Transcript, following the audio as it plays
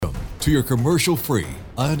to your commercial-free,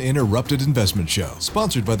 uninterrupted investment show,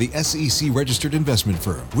 sponsored by the SEC-registered investment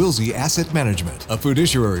firm, Wilsey Asset Management, a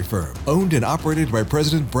fiduciary firm owned and operated by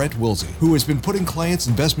President Brent Wilsey, who has been putting clients'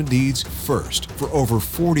 investment needs first for over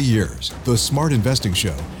 40 years. The Smart Investing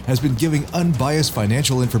Show has been giving unbiased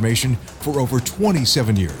financial information for over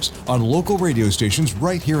 27 years on local radio stations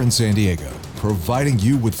right here in San Diego, providing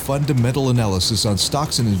you with fundamental analysis on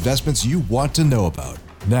stocks and investments you want to know about.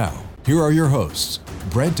 Now, here are your hosts,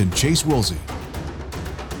 Brent and Chase Wilsey.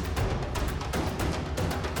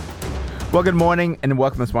 Well, good morning and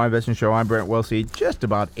welcome to the Smart Investing Show. I'm Brent Wilsey. Just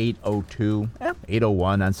about 8:02,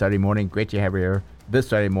 8:01 on Saturday morning. Great to have you here this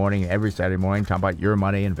Saturday morning, every Saturday morning, talking about your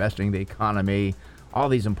money, investing, the economy, all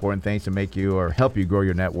these important things to make you or help you grow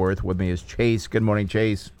your net worth. With me is Chase. Good morning,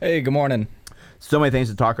 Chase. Hey, good morning. So many things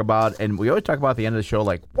to talk about, and we always talk about at the end of the show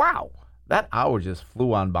like, wow, that hour just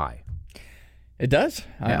flew on by. It does.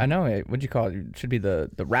 Yeah. I know. What'd you call it? It should be the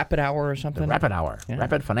rapid hour or something? The rapid hour. Yeah.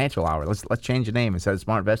 Rapid financial hour. Let's change the name. Instead of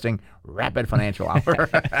Smart Investing, Rapid Financial Hour.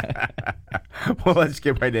 Well, let's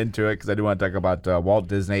get right into it because I do want to talk about Walt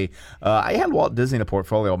Disney. I had Walt Disney in a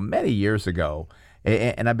portfolio many years ago,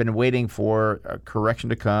 and I've been waiting for a correction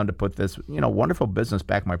to come to put this, wonderful business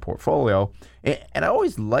back in my portfolio. And I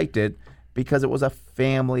always liked it because it was a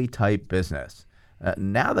family-type business.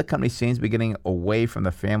 Now the company seems to be getting away from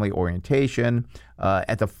the family orientation.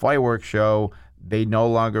 At the fireworks show, they no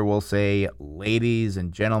longer will say ladies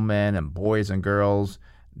and gentlemen and boys and girls.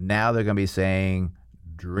 Now they're going to be saying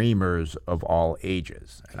dreamers of all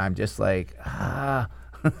ages. And I'm just like,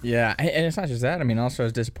 Yeah, and it's not just that. I mean, also I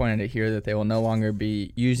was disappointed to hear that they will no longer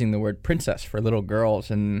be using the word princess for little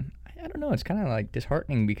girls. And I don't know, it's kind of like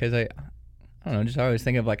disheartening because I don't know, just always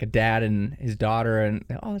think of like a dad and his daughter and,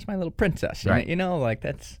 oh, that's my little princess. Right. Like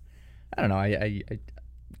that's, I don't know, I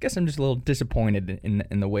guess I'm just a little disappointed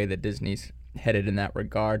in the way that Disney's headed in that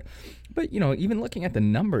regard. But, even looking at the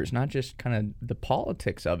numbers, not just kind of the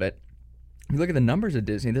politics of it, if you look at the numbers of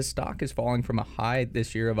Disney, this stock is falling from a high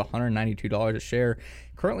this year of $192 a share.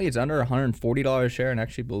 Currently, it's under $140 a share, and I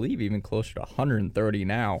actually believe even closer to $130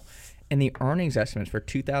 now. And the earnings estimates for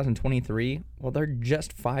 2023, well, they're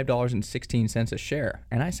just $5.16 a share.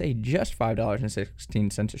 And I say just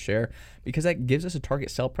 $5.16 a share because that gives us a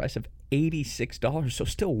target sell price of $86, so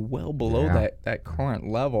still well below that current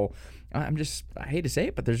level. I hate to say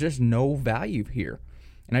it, but there's just no value here.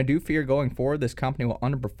 And I do fear going forward, this company will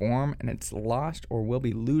underperform, and it's lost or will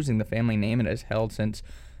be losing the family name it has held since,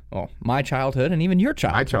 my childhood and even your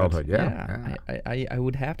childhood. My childhood, yeah. I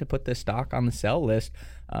would have to put this stock on the sell list.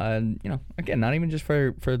 Again, not even just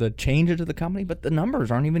for the changes to the company, but the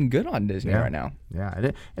numbers aren't even good on Disney right now. Yeah, and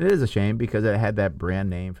it is a shame because it had that brand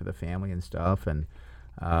name for the family and stuff, and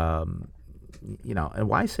and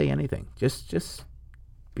why say anything? Just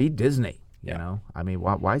be Disney. I mean,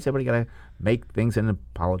 why is everybody got to make things into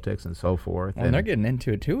politics and so forth? Well, and they're getting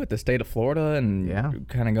into it too with the state of Florida and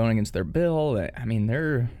kind of going against their bill. I mean,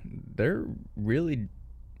 they're really.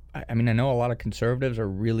 I mean, I know a lot of conservatives are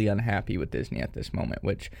really unhappy with Disney at this moment,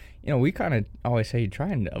 which, we kind of always say try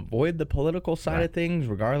and avoid the political side of things,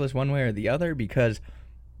 regardless one way or the other, because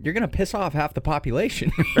you're going to piss off half the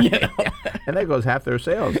population. And there goes half their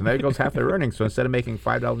sales, and there goes half their earnings. So instead of making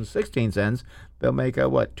 $5.16, they'll make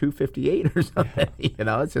 $2.58 or something.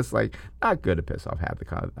 It's just like not good to piss off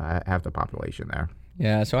half the population there.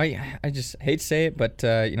 Yeah, so I just hate to say it, but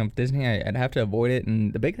Disney, I'd have to avoid it.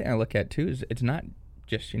 And the big thing I look at too is it's not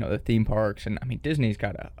just the theme parks, and I mean Disney's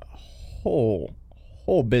got a whole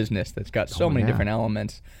business that's got so many different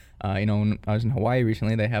elements. When I was in Hawaii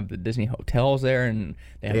recently, they have the Disney hotels there, and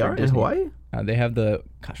they are Disney, in Hawaii. They have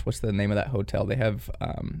what's the name of that hotel? They have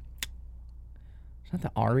it's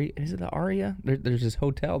not the Aria. Is it the Aria? There's this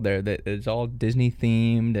hotel there that is all Disney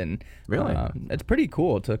themed, and really, it's pretty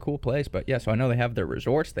cool. It's a cool place. But yeah, so I know they have their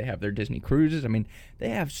resorts, they have their Disney cruises. I mean, they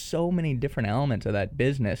have so many different elements of that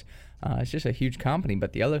business. It's just a huge company.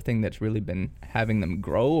 But the other thing that's really been having them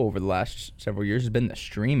grow over the last several years has been the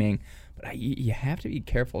streaming. But you have to be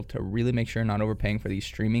careful to really make sure you're not overpaying for these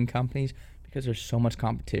streaming companies because there's so much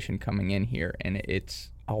competition coming in here, and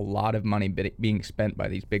it's a lot of money being spent by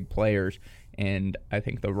these big players. And I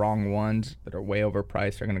think the wrong ones that are way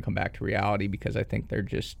overpriced are going to come back to reality because I think they're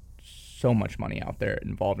just so much money out there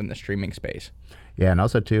involved in the streaming space. Yeah, and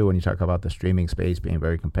also, too, when you talk about the streaming space being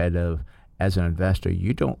very competitive, as an investor,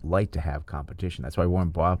 you don't like to have competition. That's why Warren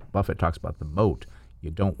Buffett talks about the moat.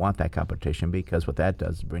 You don't want that competition because what that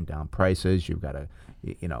does is bring down prices. You've got to,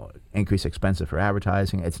 increase expenses for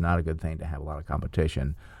advertising. It's not a good thing to have a lot of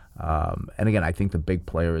competition. And again, I think the big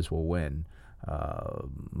players will win.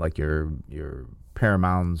 Like your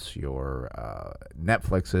Paramounts, your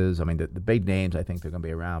Netflixes. I mean, the big names, I think they're going to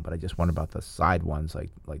be around, but I just wonder about the side ones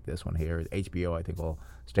like this one here. HBO, I think, will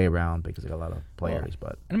stay around because they got a lot of players.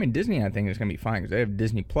 But I mean, Disney, I think, is going to be fine because they have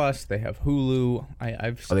Disney Plus, they have Hulu.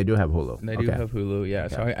 They do have Hulu. They do have Hulu, yeah.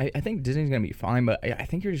 Okay. So I think Disney's going to be fine, but I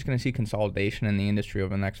think you're just going to see consolidation in the industry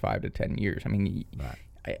over the next 5 to 10 years. I mean,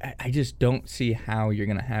 I just don't see how you're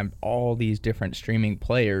going to have all these different streaming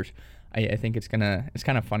players. I think it's kind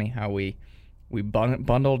of funny how we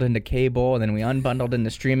bundled into cable, and then we unbundled into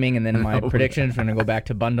streaming, and then my prediction is we're going to go back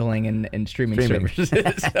to bundling and streaming services.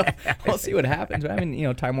 So we'll see what happens. But I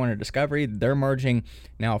mean, Time Warner Discovery, they're merging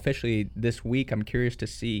now officially this week. I'm curious to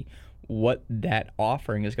see what that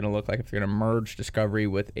offering is going to look like if they're going to merge Discovery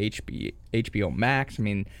with HBO Max. I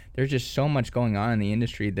mean, there's just so much going on in the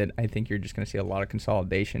industry that I think you're just going to see a lot of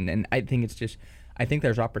consolidation. And I think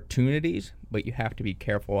there's opportunities, but you have to be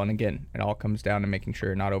careful. And again, it all comes down to making sure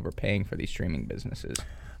you're not overpaying for these streaming businesses.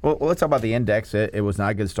 Well, let's talk about the index. It was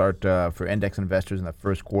not a good start for index investors in the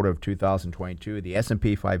first quarter of 2022. The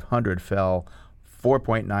S&P 500 fell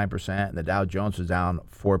 4.9%, and the Dow Jones was down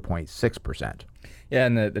 4.6%. Yeah,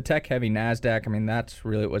 and the tech-heavy NASDAQ, I mean, that's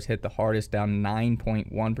really what was hit the hardest, down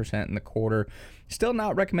 9.1% in the quarter. Still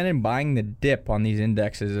not recommended buying the dip on these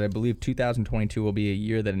indexes. I believe 2022 will be a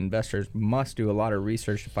year that investors must do a lot of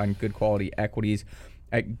research to find good quality equities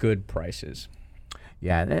at good prices.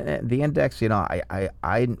 Yeah, the index,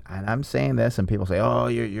 I'm saying this, and people say, "Oh,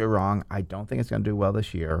 you're wrong." I don't think it's going to do well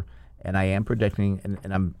this year, and I am predicting,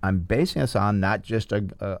 and I'm basing this on not just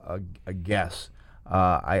a guess.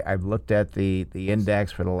 I've looked at the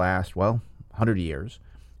index for the last 100 years,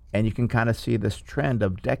 and you can kind of see this trend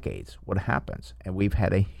of decades. What happens, and we've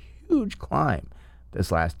had a huge climb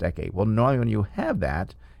this last decade. Well, normally when you have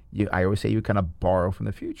that, I always say you kind of borrow from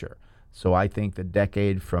the future. So I think the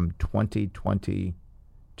decade from 2020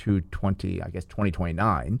 to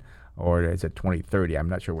 2029, or is it 2030? I'm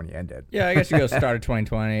not sure when you end it. Yeah, I guess you go start of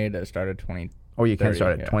 2020 to start of 2030. Or you can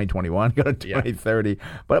start at 2021, go to 2030.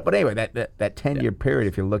 But anyway, that 10-year period,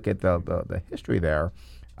 if you look at the history there,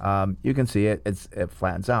 you can see it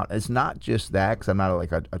flattens out. It's not just that, because I'm not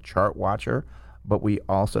like a chart watcher, but we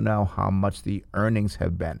also know how much the earnings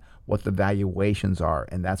have been, what the valuations are,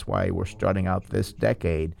 and that's why we're starting out this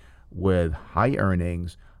decade with high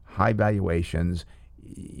earnings, high valuations.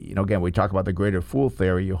 Again, we talk about the greater fool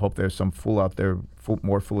theory. You hope there's some fool out there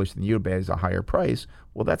more foolish than you pays a higher price.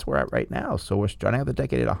 Well, that's where we're at right now. So we're starting out the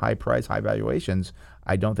decade at a high price, high valuations.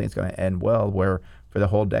 I don't think it's going to end well, where for the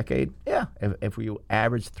whole decade, if we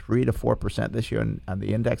average 3 to 4% this year on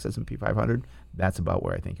the index S&P 500, that's about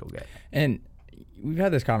where I think you'll get. And we've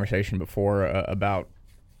had this conversation before about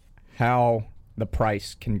how the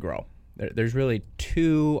price can grow. There's really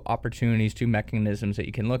two opportunities, two mechanisms that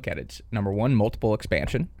you can look at. It's number one, multiple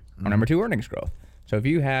expansion, or number two, earnings growth. So if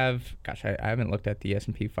you have, I haven't looked at the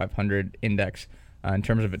S&P 500 index in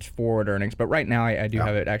terms of its forward earnings, but right now I do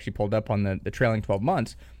have it actually pulled up on the trailing 12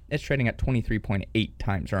 months. It's trading at 23.8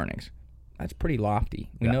 times earnings. That's pretty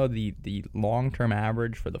lofty. We know the long-term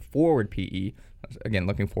average for the forward PE, again,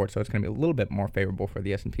 looking forward, so it's going to be a little bit more favorable for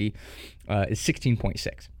the S&P, is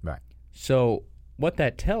 16.6. Right. So what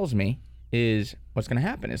that tells me is what's going to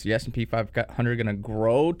happen is the S&P 500 going to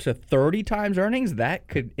grow to 30 times earnings. That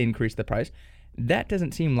could increase the price. That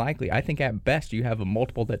doesn't seem likely. I think at best you have a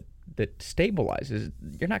multiple that stabilizes.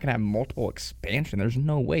 You're not going to have multiple expansion. There's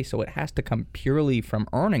no way. So it has to come purely from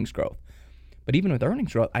earnings growth. But even with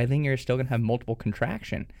earnings growth, I think you're still going to have multiple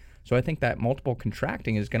contraction. So I think that multiple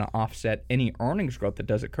contracting is going to offset any earnings growth that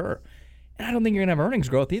does occur. And I don't think you're going to have earnings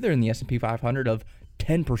growth either in the S&P 500 of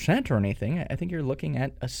 10% or anything. I think you're looking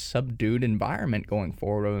at a subdued environment going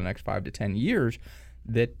forward over the next 5 to 10 years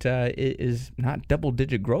that is not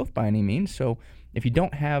double-digit growth by any means. So if you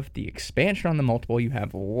don't have the expansion on the multiple, you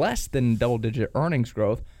have less than double-digit earnings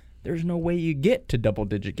growth, there's no way you get to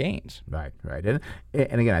double-digit gains. Right. And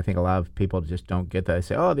again, I think a lot of people just don't get that. They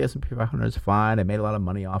say, oh, the S&P 500 is fine. I made a lot of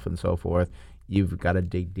money off and so forth. You've got to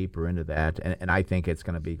dig deeper into that, and I think it's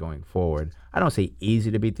going to be going forward. I don't say easy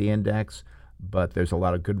to beat the index, but there's a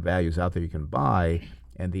lot of good values out there you can buy,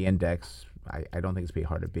 and the index, I don't think it's going to be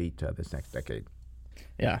hard to beat this next decade.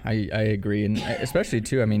 Yeah, I agree, and especially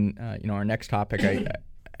too. I mean, our next topic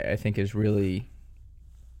I think is really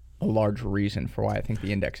a large reason for why I think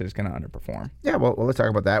the index is going to underperform. Yeah, well, let's talk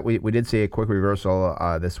about that. We did see a quick reversal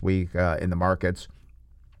this week in the markets,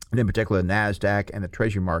 and in particular the NASDAQ and the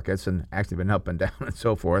Treasury markets, and actually been up and down and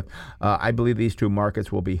so forth. I believe these two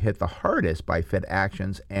markets will be hit the hardest by Fed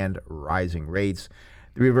actions and rising rates.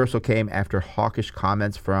 The reversal came after hawkish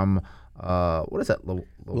comments from What is that?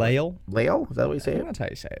 Lael? Lael? Is that what you say? That's how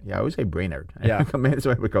you say it. Yeah, I always say Brainerd. Yeah. That's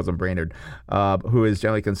why we call him Brainerd, who is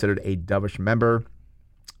generally considered a dovish member.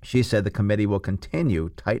 She said the committee will continue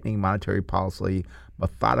tightening monetary policy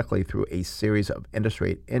methodically through a series of interest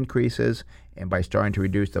rate increases and by starting to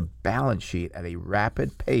reduce the balance sheet at a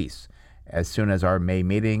rapid pace as soon as our May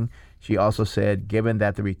meeting. She also said, given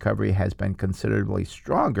that the recovery has been considerably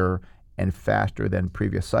stronger and faster than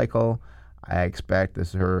previous cycle,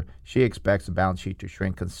 she expects the balance sheet to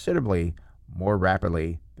shrink considerably more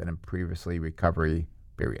rapidly than in previously recovery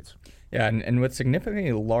periods. Yeah, and with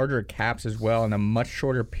significantly larger caps as well, and a much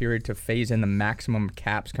shorter period to phase in the maximum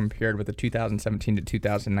caps compared with the 2017 to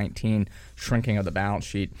 2019 shrinking of the balance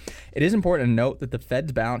sheet. It is important to note that the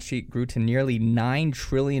Fed's balance sheet grew to nearly $9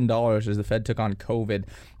 trillion as the Fed took on COVID.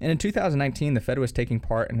 And in 2019, the Fed was taking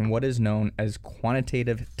part in what is known as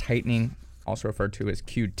quantitative tightening, also referred to as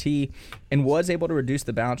QT, and was able to reduce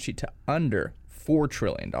the balance sheet to under $4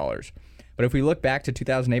 trillion. But if we look back to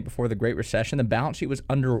 2008 before the Great Recession, the balance sheet was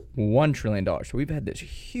under $1 trillion. So we've had this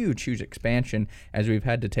huge expansion as we've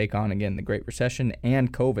had to take on, again, the Great Recession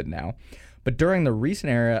and COVID now. But during the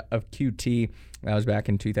recent era of QT, that was back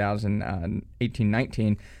in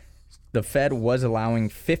 2018-19, the Fed was allowing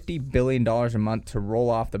 $50 billion a month to roll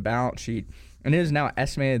off the balance sheet. And it is now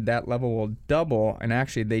estimated that level will double. And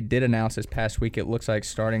actually, they did announce this past week, it looks like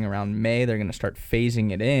starting around May, they're going to start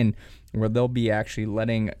phasing it in, where they'll be actually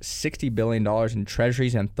letting $60 billion in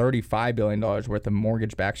treasuries and $35 billion worth of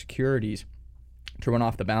mortgage-backed securities to run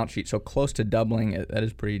off the balance sheet. So close to doubling. That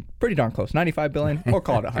is pretty darn close. $95 billion, or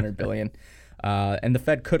call it $100 billion. And the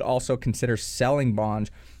Fed could also consider selling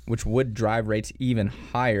bonds, which would drive rates even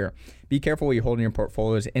higher. Be careful what you hold in your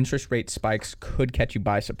portfolios. Interest rate spikes could catch you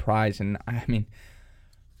by surprise. And I mean,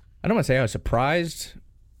 I don't want to say I was surprised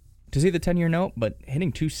to see the 10-year note, but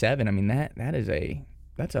hitting 2.7, I mean,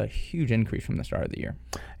 that's a huge increase from the start of the year.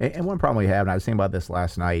 And one problem we have, and I was thinking about this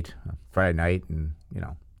last night, Friday night, and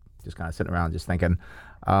just kind of sitting around just thinking,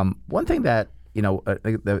 one thing that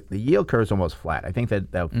the yield curve is almost flat. I think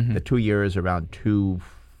that the 2 years around 2.4,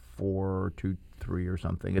 2.3 or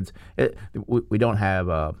something. We don't have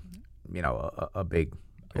a big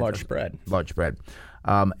large spread.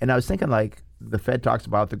 And I was thinking, like, the Fed talks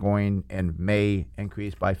about the going in May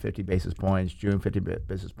increase by 50 basis points, June 50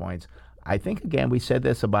 basis points. I think, again, we said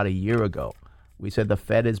this about a year ago. We said the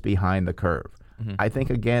Fed is behind the curve. I think,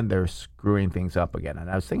 again, they're screwing things up again. And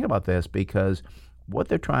I was thinking about this because what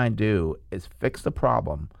they're trying to do is fix the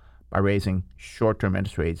problem by raising short-term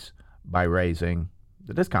interest rates by raising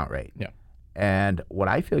the discount rate. Yeah. And what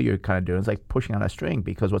I feel you're kind of doing is like pushing on a string,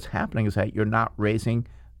 because what's happening is that you're not raising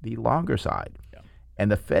the longer side. Yeah.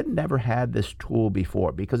 And the Fed never had this tool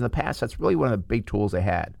before, because in the past, that's really one of the big tools they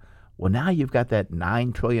had. Well, now you've got that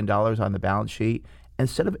 $9 trillion on the balance sheet.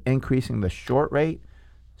 Instead of increasing the short rate,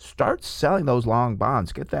 start selling those long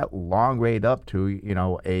bonds. Get that long rate up to,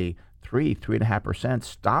 a 3.5%.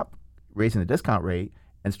 Stop raising the discount rate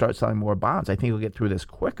and start selling more bonds. I think you'll get through this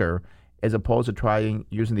quicker, as opposed to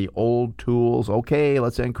using the old tools. Okay,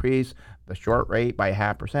 let's increase the short rate by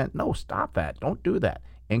 0.5%. No, stop that. Don't do that.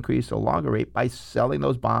 Increase the longer rate by selling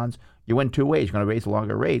those bonds. You win two ways. You're going to raise the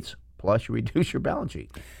longer rates, plus you reduce your balance sheet.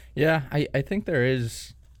 Yeah, I think there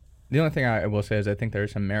is. The only thing I will say is I think there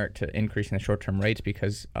is some merit to increasing the short-term rates,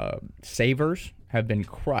 because savers have been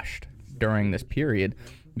crushed during this period,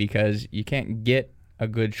 because you can't get a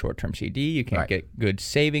good short-term CD, you can't get good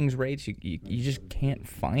savings rates, you just can't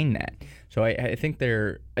find that. So I think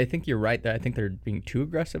you're right that I think they're being too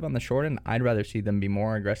aggressive on the short end. I'd rather see them be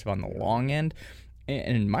more aggressive on the long end.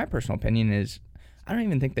 And my personal opinion is, I don't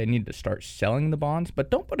even think they need to start selling the bonds,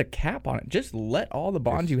 but don't put a cap on it. Just let all the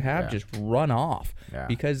bonds you have just run off,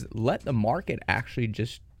 because let the market actually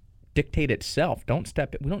just dictate itself.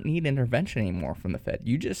 We don't need intervention anymore from the Fed.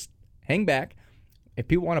 You just hang back. If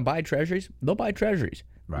people want to buy treasuries, they'll buy treasuries.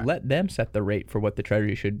 Right. Let them set the rate for what the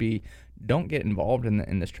treasury should be. Don't get involved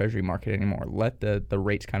in this treasury market anymore. Let the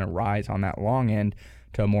rates kind of rise on that long end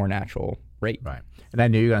to a more natural rate. Right. And I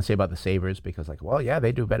knew you were going to say about the savers, because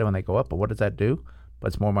they do better when they go up, but what does that do?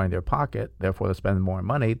 Puts more money in their pocket, therefore they'll spend more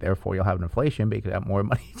money, therefore you'll have an inflation, because you have more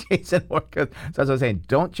money chasing more. So that's what I'm saying.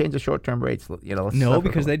 Don't change the short-term rates.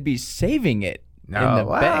 Because they'd be saving it in the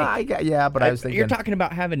bank. But I was thinking. You're talking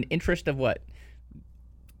about having interest of what?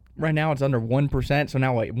 Right now it's under 1%, so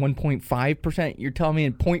now 1.5%? You're telling me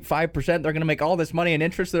in 0.5% they're going to make all this money in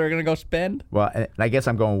interest that they're going to go spend? Well, and I guess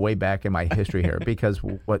I'm going way back in my history here, because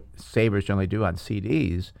what savers generally do on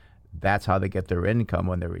CDs, that's how they get their income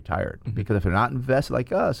when th're retired. Because if they're not invested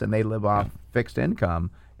like us and they live off fixed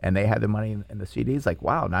income and they had the money in the CDs, like,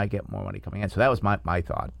 wow, now I get more money coming in. So that was my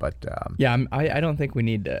thought. But yeah, I don't think we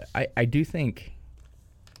need to. I do think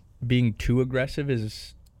being too aggressive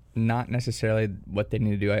is not necessarily what they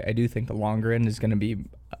need to do. I do think the longer end is going to be,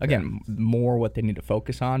 again, more what they need to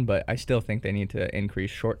focus on, but I still think they need to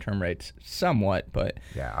increase short-term rates somewhat. But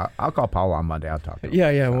yeah, I'll call Paul on Monday. I'll talk to him.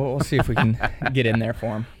 Yeah, we'll see if we can get in there for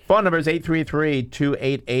him. Phone number is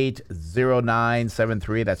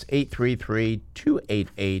 833-288-0973. That's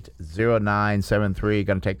 833-288-0973.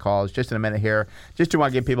 Going to take calls just in a minute here. Just to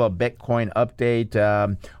want to give people a Bitcoin update.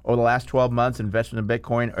 Over the last 12 months, investments in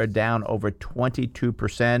Bitcoin are down over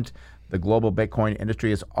 22%. The global Bitcoin industry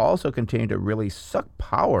has also continued to really suck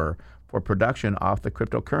power for production off the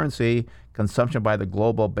cryptocurrency. Consumption by the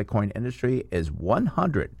global Bitcoin industry is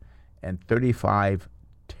 135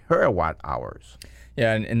 terawatt hours.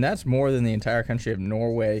 Yeah, and that's more than the entire country of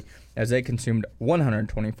Norway, as they consumed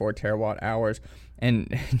 124 terawatt hours.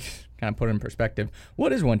 And kind of put it in perspective,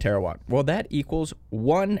 what is 1 terawatt? Well, that equals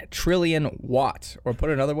 1 trillion watts. Or put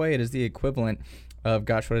another way, it is the equivalent of,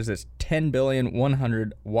 what is this, 10 billion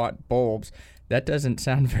 100-watt bulbs. That doesn't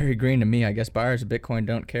sound very green to me. I guess buyers of Bitcoin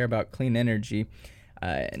don't care about clean energy.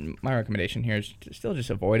 And my recommendation here is to still just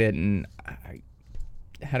avoid it. And I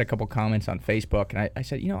had a couple comments on Facebook, and I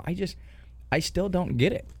said, I still don't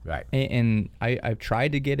get it. Right. And I've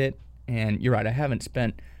tried to get it, and you're right, I haven't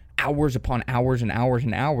spent hours upon hours and hours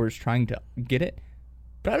and hours trying to get it,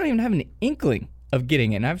 but I don't even have an inkling of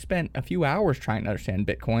getting it. And I've spent a few hours trying to understand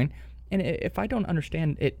Bitcoin, and if I don't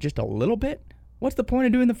understand it just a little bit, what's the point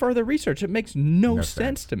of doing the further research? It makes no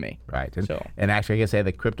sense to me. Right. And actually, I guess I had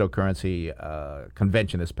the cryptocurrency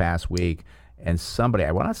convention this past week, and somebody,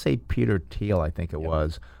 I want to say Peter Thiel, I think it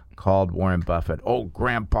was, called Warren Buffett,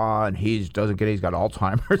 grandpa, and he's got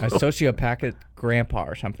Alzheimer's. A sociopathic grandpa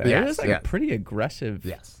or something. Yes, it was a pretty aggressive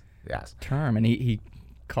term, and he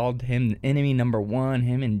called him enemy number one,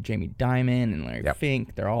 him and Jamie Dimon and Larry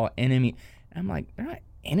Fink. They're all enemy. And I'm like, they're not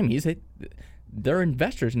enemies. They're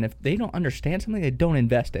investors, and if they don't understand something, they don't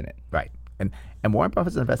invest in it. Right. And Warren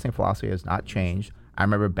Buffett's investing philosophy has not changed. I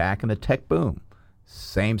remember back in the tech boom,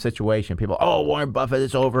 same situation. People, Warren Buffett,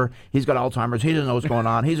 it's over. He's got Alzheimer's. He doesn't know what's going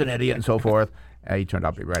on. He's an idiot and so forth. He turned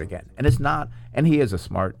out to be right again. And it's not, and he is a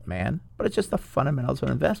smart man, but it's just the fundamentals of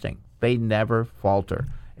investing. They never falter.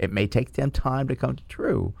 It may take them time to come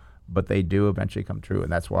true, but they do eventually come true. And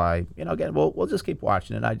that's why, again, we'll just keep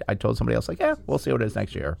watching it. I told somebody else, we'll see what it is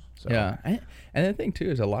next year. So. Yeah. And the thing, too,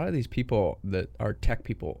 is a lot of these people that are tech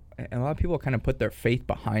people, and a lot of people kind of put their faith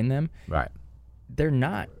behind them. Right. They're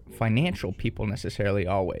not financial people necessarily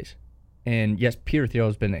always. And yes, Peter Thiel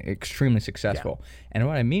has been extremely successful. Yeah. And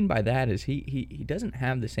what I mean by that is he doesn't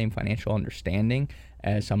have the same financial understanding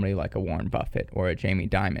as somebody like a Warren Buffett or a Jamie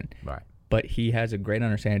Dimon. Right. But he has a great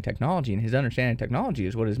understanding of technology, and his understanding of technology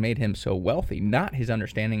is what has made him so wealthy, not his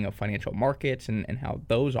understanding of financial markets and how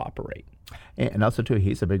those operate. And also, too,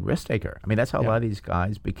 he's a big risk taker. I mean, that's how a lot of these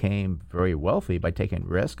guys became very wealthy, by taking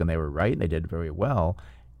risk, and they were right, and they did very well.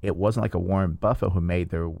 It wasn't like a Warren Buffett who made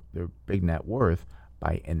their big net worth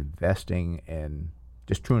by investing in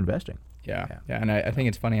just true investing. Yeah. And I think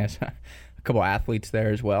it's funny. I saw a couple of athletes there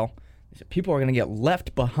as well. They said people are going to get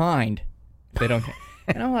left behind if they don't.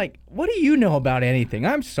 And I'm like, what do you know about anything?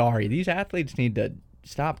 I'm sorry. These athletes need to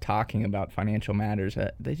stop talking about financial matters.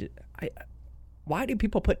 Why do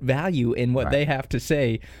people put value in what they have to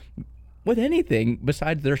say with anything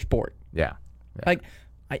besides their sport? Yeah. Like,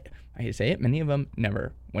 I hate to say it, many of them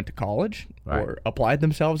never went to college or applied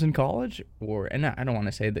themselves in college. And I don't want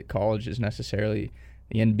to say that college is necessarily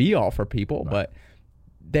the end be all for people, but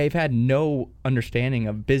they've had no understanding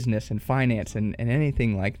of business and finance and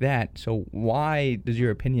anything like that. So why does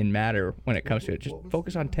your opinion matter when it comes to it? Just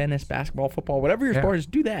focus on tennis, basketball, football, whatever your sport is,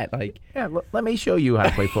 do that. Let me show you how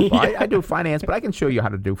to play football. I do finance, but I can show you how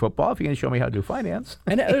to do football if you can show me how to do finance.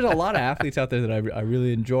 And there's a lot of athletes out there that I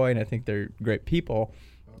really enjoy, and I think they're great people.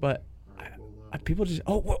 But people just,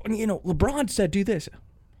 LeBron said do this.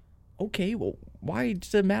 Okay, well, why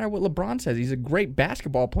does it matter what LeBron says? He's a great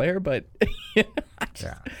basketball player, but and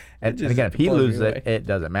again, if he loses it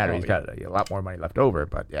doesn't matter. He's got a lot more money left over.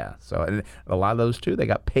 But so and a lot of those too, they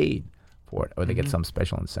got paid for it, or they get some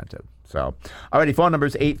special incentive. So, alrighty, phone number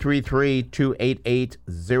is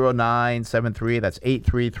 833-288-0973. That's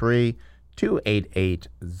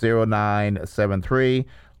 833-288-0973.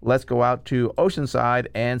 Let's go out to Oceanside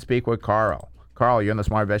and speak with Carl. Carl, you're on the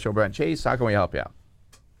Smart Invest Show, Brent Chase. How can we help you out?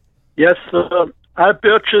 Yes, I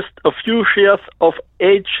purchased a few shares of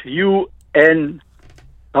HUN.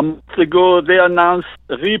 A month ago, they announced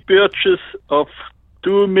a repurchase of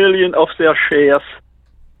 2 million of their shares.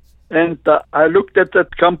 And I looked at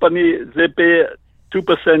that company. They pay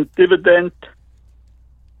 2% dividend,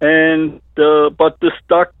 and but the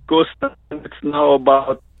stock goes down. It's now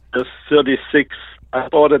about 36. I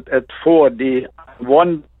bought it at 40.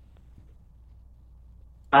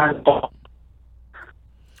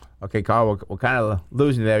 Okay, Carl, we're kind of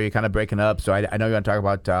losing you there. You're kind of breaking up. So I know you want to talk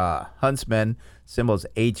about Huntsman, symbols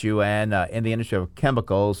HUN, in the industry of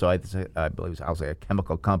chemicals. So I believe I'll say a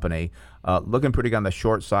chemical company. Looking pretty good on the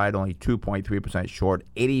short side, only 2.3% short,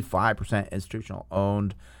 85% institutional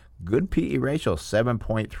owned. Good PE ratio,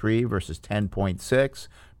 7.3 versus 10.6.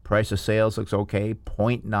 Price of sales looks okay,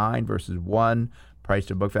 0.9 versus 1. Price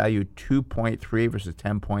to book value, 2.3 versus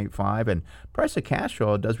 10.5. And price to cash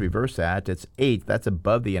flow does reverse that. It's 8. That's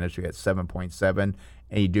above the industry at 7.7.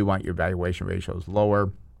 And you do want your valuation ratios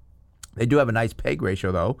lower. They do have a nice PEG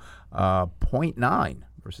ratio, though, 0.9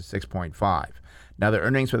 versus 6.5. Now, the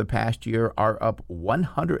earnings for the past year are up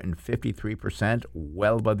 153%,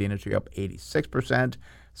 well above the industry, up 86%.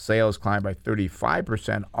 Sales climbed by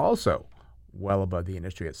 35%, also well above the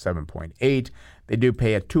industry at 7.8. They do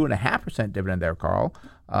pay a 2.5% dividend there, Carl,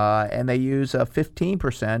 and they use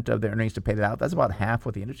 15% of their earnings to pay that out. That's about half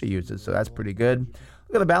what the industry uses, so that's pretty good.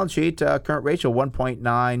 Look at the balance sheet. Current ratio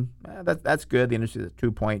 1.9. That's good. The industry is at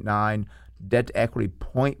 2.9. Debt to equity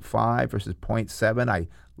 0.5 versus 0.7. I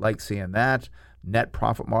like seeing that. Net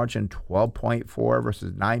profit margin 12.4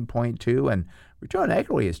 versus 9.2, and return on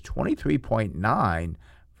equity is 23.9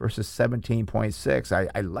 versus 17.6.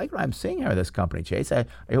 I like what I'm seeing here with this company, Chase. I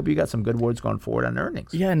hope you got some good words going forward on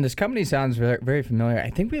earnings. Yeah, and this company sounds very, very familiar. I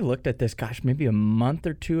think we looked at this, maybe a month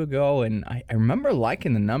or two ago, and I remember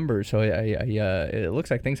liking the numbers. So it looks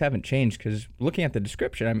like things haven't changed because looking at the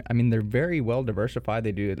description, I mean, they're very well diversified.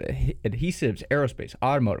 They do adhesives, aerospace,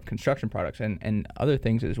 automotive, construction products, and other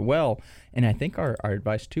things as well. And I think our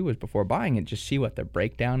advice, too, was before buying it, just see what the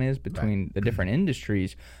breakdown is between the different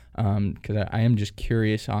industries. Because I am just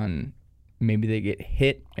curious on maybe they get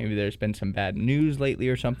hit. Maybe there's been some bad news lately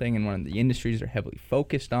or something in one of the industries they're heavily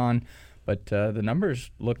focused on. But the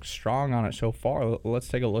numbers look strong on it so far. Let's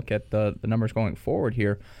take a look at the numbers going forward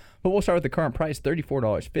here. But we'll start with the current price,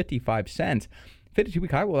 $34.55.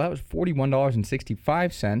 52-week high, well, that was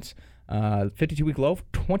 $41.65. 52-week low,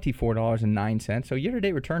 $24.09. So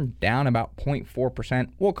year-to-date return down about 0.4%.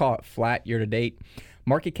 We'll call it flat year-to-date.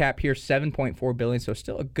 Market cap here, $7.4 billion, so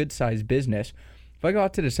still a good-sized business. If I go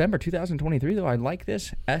out to December 2023, though, I like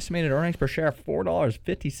this. Estimated earnings per share,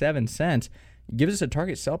 $4.57. Gives us a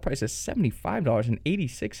target sell price of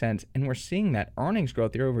 $75.86, and we're seeing that earnings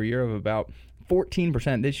growth year over year of about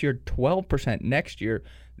 14% this year, 12% next year.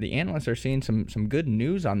 The analysts are seeing some good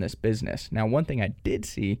news on this business. Now, one thing I did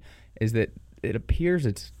see is that it appears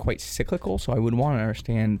it's quite cyclical, so I would want to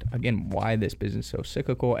understand, again, why this business is so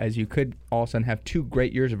cyclical, as you could all of a sudden have 2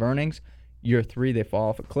 great years of earnings. Year 3, they fall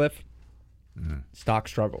off a cliff. Stock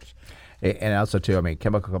struggles. And also, too, I mean,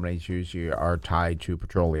 chemical companies usually are tied to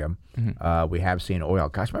petroleum. We have seen oil.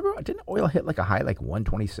 Gosh, remember, didn't oil hit like a high, like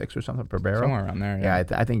 126 or something per barrel? Somewhere around there, yeah.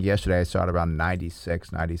 I think yesterday I saw it around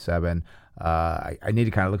 96, 97. I need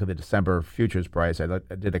to kind of look at the December futures price. I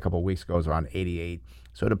did a couple of weeks ago. It was around 88.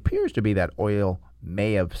 So it appears to be that oil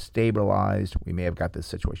may have stabilized. We may have got this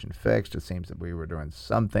situation fixed. It seems that we were doing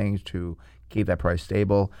some things to keep that price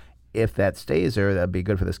stable. If that stays there, that'd be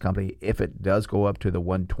good for this company. If it does go up to the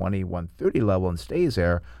 120, 130 level and stays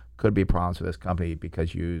there, could be problems for this company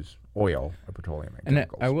because you use oil or petroleum and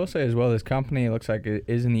chemicals. I will say as well, this company looks like it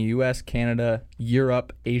is in the U.S., Canada,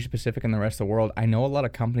 Europe, Asia Pacific, and the rest of the world. I know a lot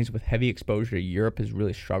of companies with heavy exposure to Europe has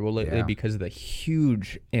really struggled lately because of the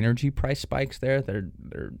huge energy price spikes there. They're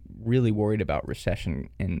really worried about recession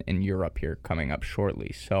in Europe here coming up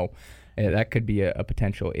shortly. So that could be a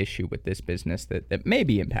potential issue with this business that may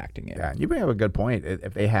be impacting it. Yeah, you bring up a good point.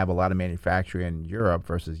 If they have a lot of manufacturing in Europe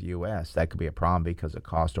versus U.S., that could be a problem because the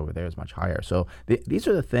cost over there is much higher. So these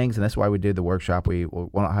are the things, and that's why we did the workshop. We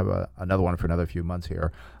won't have another one for another few months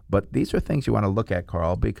here. But these are things you want to look at,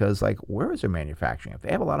 Carl, because, like, where is their manufacturing? If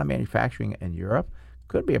they have a lot of manufacturing in Europe,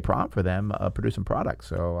 could be a problem for them producing products.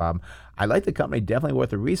 So I like the company, definitely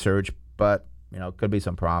worth the research, but could be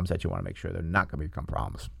some problems that you want to make sure they're not going to become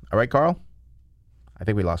problems. All right, Carl? I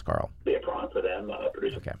think we lost Carl. Be a problem for them.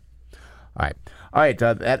 Okay. All right.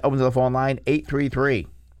 That opens the phone line,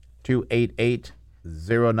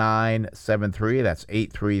 833-288-0973. That's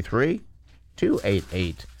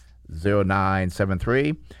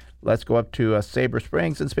 833-288-0973. Let's go up to Sabre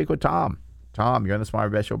Springs and speak with Tom. Tom, you're on the Smart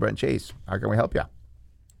Invest Show, Brent Chase. How can we help you?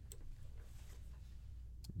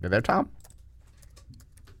 You there, Tom?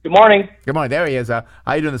 Good morning. Good morning. There he is. How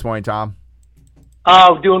you doing this morning, Tom?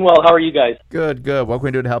 Doing well. How are you guys? Good. What can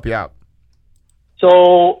we do to help you out?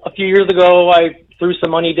 So a few years ago, I threw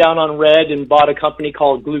some money down on red and bought a company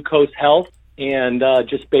called Glucose Health. And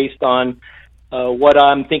just based on what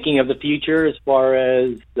I'm thinking of the future as far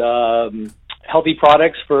as healthy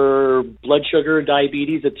products for blood sugar,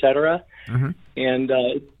 diabetes, et cetera. Mm-hmm. And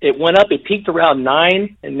it went up. It peaked around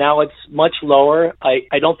 9, and now it's much lower.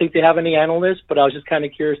 I don't think they have any analysts, but I was just kind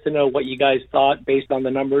of curious to know what you guys thought based on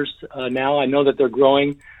the numbers now. I know that they're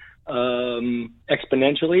growing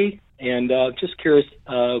exponentially, and just curious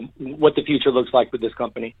what the future looks like with this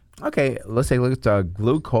company. Okay, let's take a look at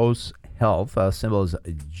Glucose Health. Symbol is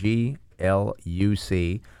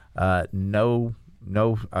GLUC. No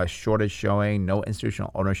shortage showing, no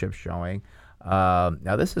institutional ownership showing.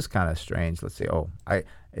 Now this is kind of strange. Let's see.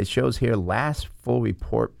 It shows here last full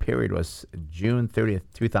report period was June 30th,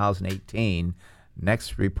 2018.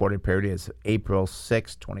 Next reported period is April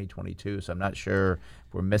 6th, 2022. So I'm not sure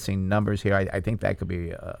if we're missing numbers here. I think that could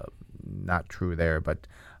be not true there, but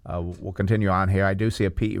we'll continue on here. I do see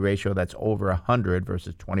a PE ratio that's over 100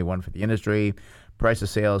 versus 21 for the industry. Price of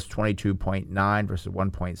sales 22.9 versus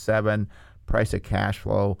 1.7. Price of cash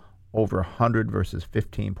flow over 100 versus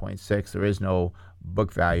 15.6. There is no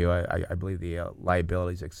book value. I believe the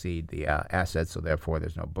liabilities exceed the assets, so therefore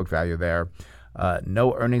there's no book value there.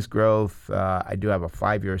 No earnings growth. I do have a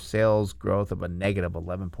 5-year sales growth of a negative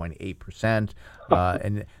 11.8%.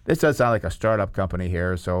 And this does sound like a startup company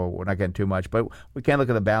here, so we're not getting too much. But we can look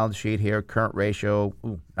at the balance sheet here. Current ratio,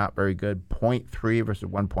 not very good, 0.3 versus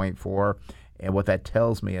 1.4. And what that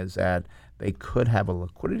tells me is that they could have a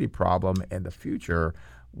liquidity problem in the future,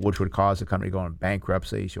 which would cause the company to go into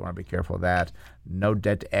bankruptcy. So you want to be careful of that. No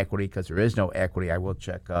debt to equity because there is no equity. I will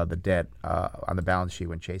check the debt on the balance sheet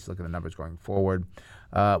when Chase looks at the numbers going forward.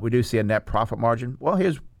 We do see a net profit margin. Well,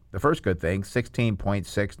 here's the first good thing,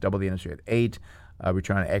 16.6, double the industry at 8.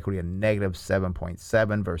 Return on equity a negative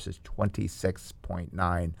 7.7 versus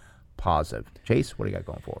 26.9 positive. Chase, what do you got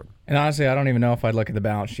going forward? And honestly, I don't even know if I'd look at the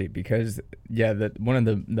balance sheet because, one of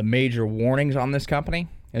the major warnings on this company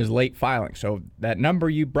is late filing. So that number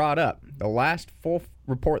you brought up, the last full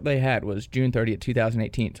report they had was June 30th,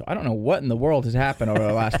 2018. So I don't know what in the world has happened over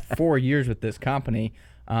the last 4 years with this company.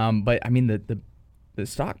 But I mean, the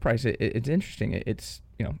stock price, it's interesting. It's,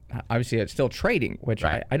 obviously it's still trading, which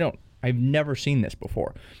right. I've never seen this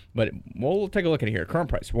before. But we'll take a look at it here. Current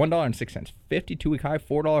price, $1.06. 52-week high,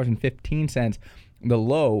 $4.15. The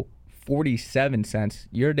low, 47 cents.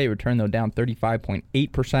 Year-to-date return, though, down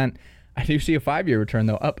 35.8%. I do see a 5-year return,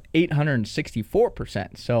 though, up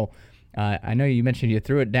 864%. So I know you mentioned you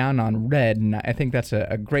threw it down on red, and I think that's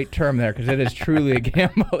a great term there because it is truly a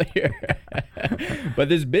gamble here. But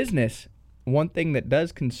this business, one thing that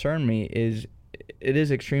does concern me is it is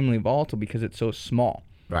extremely volatile because it's so small.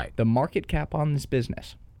 Right. The market cap on this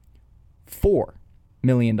business, $4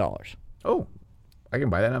 million. Oh, I can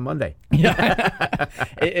buy that on Monday. Yeah,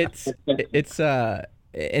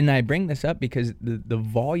 and I bring this up because the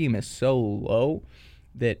volume is so low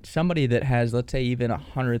that somebody that has, let's say, even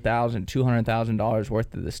 $100,000, $200,000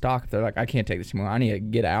 worth of the stock, if they're like, I can't take this anymore, I need to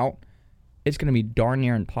get out, it's going to be darn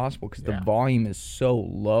near impossible because the volume is so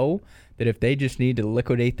low that if they just need to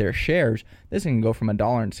liquidate their shares, this can go from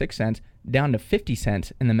 $1.06 down to 50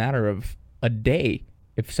 cents in the matter of a day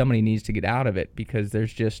if somebody needs to get out of it because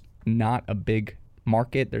there's just not a big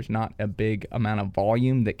market. There's not a big amount of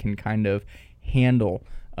volume that can kind of handle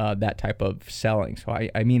that type of selling. So,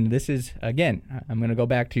 I mean, this is, again, I'm going to go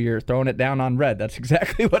back to your throwing it down on red. That's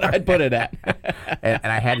exactly what I'd put it at. and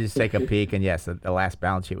I had to just take a peek, and yes, the last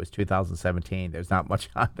balance sheet was 2017. There's not much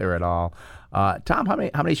out there at all. Tom, how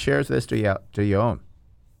many shares of this do you own?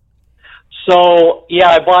 So,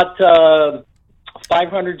 I bought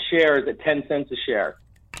 500 shares at 10 cents a share.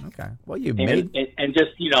 Okay. Well, you made... And just,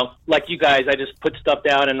 like you guys, I just put stuff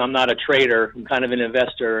down, and I'm not a trader. I'm kind of an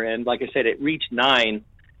investor. And like I said, it reached 9,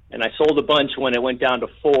 and I sold a bunch when it went down to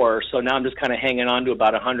 4. So now I'm just kind of hanging on to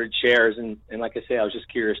about 100 shares. And like I say, I was just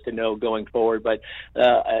curious to know going forward. But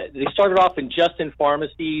they started off just in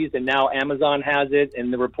pharmacies, and now Amazon has it.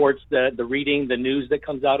 And the reports, the reading, the news that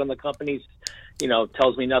comes out on the companies,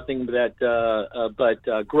 tells me nothing but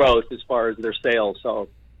growth as far as their sales. So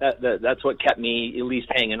that's what kept me at least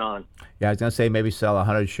hanging on. Yeah, I was going to say maybe sell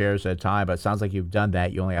 100 shares at a time, but it sounds like you've done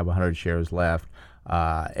that. You only have 100 shares left.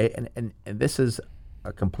 And this is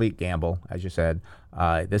a complete gamble, as you said.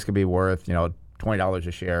 This could be worth, $20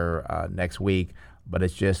 a share next week, but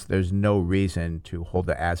it's just there's no reason to hold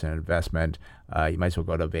it as an investment. You might as well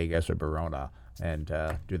go to Vegas or Verona and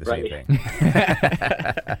do the same thing.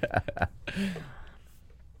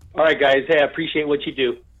 All right, guys. Hey, I appreciate what you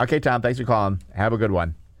do. Okay, Tom, thanks for calling. Have a good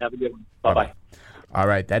one. Have a good one. Bye-bye. All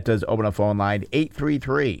right, that does open a phone line,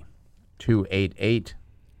 833-288-0009.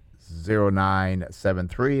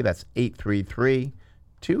 833-288-0973. That's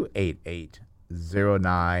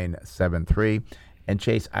 833-288-0973. And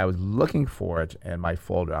Chase, I was looking for it in my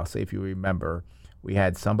folder. I'll see if you remember. We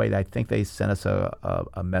had somebody, I think they sent us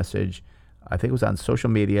a message. I think it was on social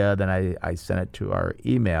media. Then I sent it to our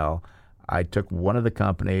email. I took one of the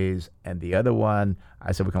companies, and the other one,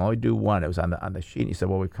 I said, we can only do one. It was on the sheet. And he said,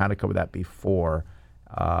 well, we kind of covered that before.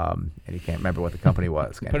 And he can't remember what the company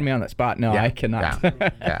was. Putting me on the spot. No, Yeah, I cannot.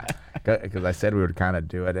 Yeah, because I said we would kind of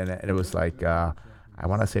do it. And it was like, I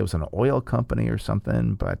want to say it was an oil company or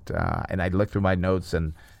something. But and I looked through my notes,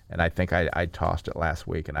 and I think I tossed it last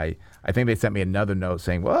week. And I think they sent me another note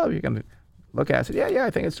saying, well, you can look at it. I said, yeah, I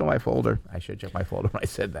think it's still my folder. I should check my folder when I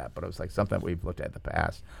said that. But it was like something we've looked at in the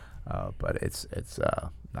past. But it's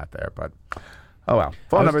not there. But oh well.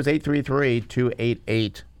 Phone number is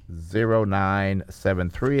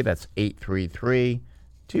 833-288-0973. That's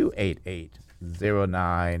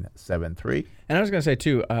 833-288-0973. And I was going to say,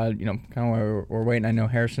 too, kind of while we're waiting, I know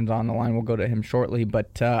Harrison's on the line. We'll go to him shortly.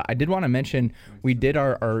 But I did want to mention we did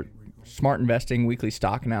our Smart Investing weekly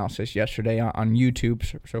stock analysis yesterday on YouTube.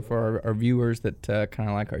 So for our viewers that kind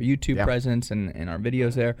of like our YouTube presence and our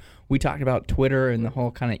videos there, we talked about Twitter and the whole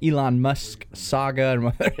kind of Elon Musk saga and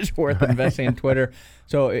whether it's worth investing in Twitter.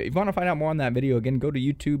 So if you want to find out more on that video, again, go to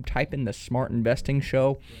YouTube, type in the Smart Investing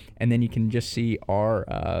Show, and then you can just see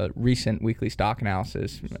our recent weekly stock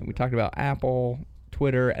analysis. We talked about Apple,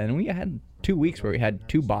 Twitter, and we had 2 weeks where we had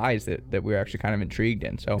two buys that we were actually kind of intrigued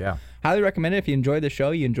in. So highly recommend it. If you enjoy the show,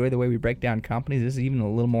 you enjoy the way we break down companies, this is even a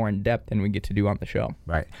little more in depth than we get to do on the show.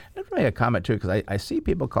 Right. Let me make a comment too, because I see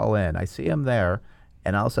people call in. I see them there,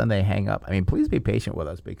 and all of a sudden they hang up. I mean, please be patient with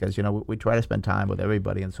us because, we try to spend time with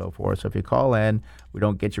everybody and so forth. So if you call in, we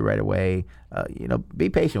don't get you right away. Be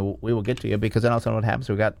patient. We will get to you because then all of a sudden what happens,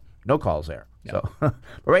 we got no calls there. Yep. So, but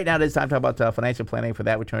right now it's time to talk about financial planning. For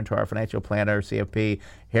that, we turn to our financial planner, CFP,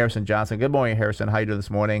 Harrison Johnson. Good morning, Harrison. How are you doing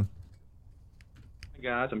this morning? Hey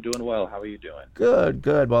guys, I'm doing well. How are you doing?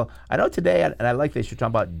 Good. Well, I know today, and I like this, you're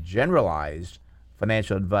talking about generalized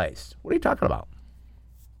financial advice. What are you talking about?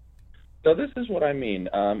 So this is what I mean.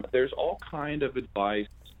 There's all kind of advice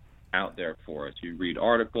out there for us. You read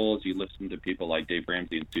articles, you listen to people like Dave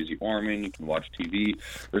Ramsey and Susie Orman, you can watch TV.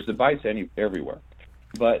 There's advice everywhere.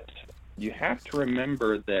 But you have to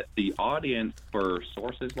remember that the audience for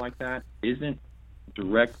sources like that isn't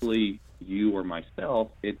directly you or myself,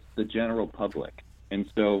 it's the general public. And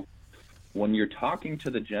so when you're talking to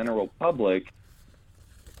the general public,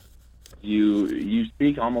 you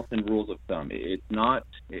speak almost in rules of thumb. It's not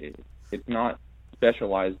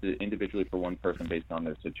specialized individually for one person based on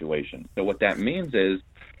their situation. So what that means is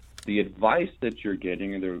the advice that you're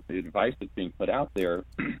getting and the advice that's being put out there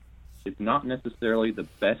it's not necessarily the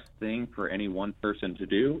best thing for any one person to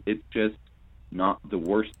do. It's just not the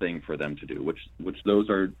worst thing for them to do, which those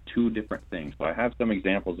are two different things. So I have some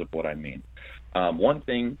examples of what I mean. One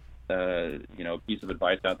thing, piece of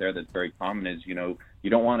advice out there that's very common is, you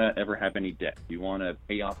don't want to ever have any debt. You want to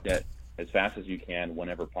pay off debt as fast as you can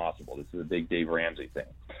whenever possible. This is a big Dave Ramsey thing.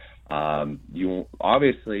 You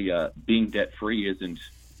obviously being debt free isn't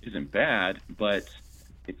bad, but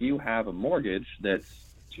if you have a mortgage that's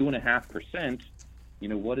 2.5%,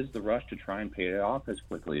 what is the rush to try and pay it off as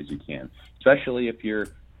quickly as you can? Especially if you're,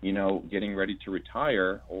 getting ready to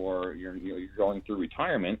retire or you're going through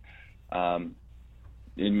retirement.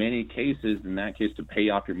 In many cases, in that case, to pay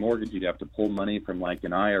off your mortgage, you'd have to pull money from like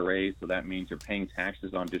an IRA. So that means you're paying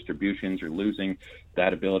taxes on distributions. You're losing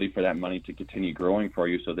that ability for that money to continue growing for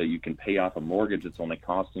you so that you can pay off a mortgage that's only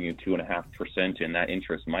costing you 2.5%, and that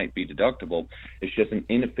interest might be deductible. It's just an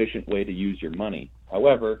inefficient way to use your money.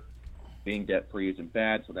 However, being debt-free isn't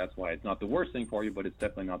bad, so that's why it's not the worst thing for you, but it's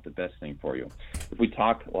definitely not the best thing for you. If we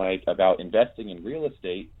talk like about investing in real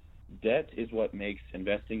estate, debt is what makes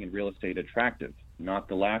investing in real estate attractive, not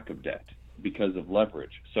the lack of debt, because of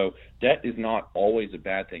leverage. So debt is not always a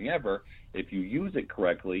bad thing ever if you use it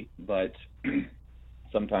correctly, but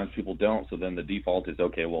sometimes people don't, so then the default is,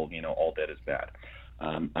 okay, well, all debt is bad.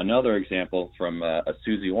 Another example from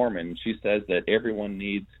Susie Orman, she says that everyone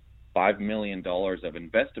needs $5 million of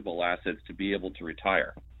investable assets to be able to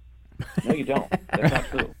retire. No, you don't. That's not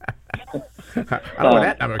true. I don't know where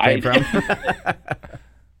that number came from.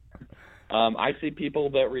 I see people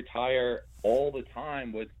that retire all the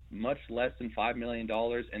time with much less than $5 million,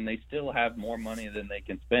 and they still have more money than they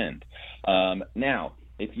can spend. Now,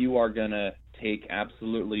 if you are going to take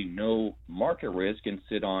absolutely no market risk and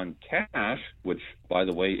sit on cash, which, by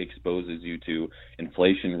the way, exposes you to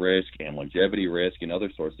inflation risk and longevity risk and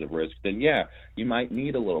other sorts of risk, then yeah, you might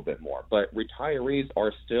need a little bit more. But retirees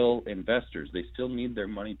are still investors. They still need their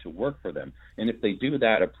money to work for them. And if they do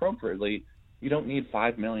that appropriately, you don't need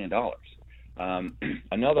 $5 million.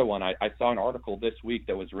 Another one, I saw an article this week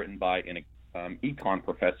that was written by an econ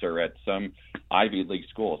professor at some Ivy League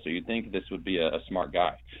school. So you'd think this would be a smart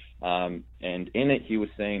guy. And in it, he was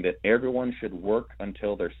saying that everyone should work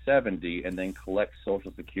until they're 70 and then collect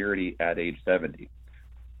Social Security at age 70.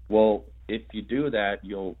 Well, if you do that,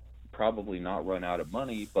 you'll probably not run out of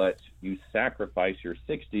money, but you sacrifice your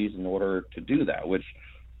 60s in order to do that, which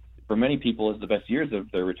for many people is the best years of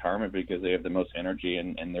their retirement because they have the most energy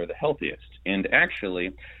and they're the healthiest. And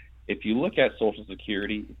actually, if you look at Social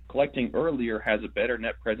Security, collecting earlier has a better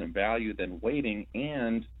net present value than waiting,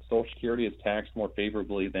 and Social Security is taxed more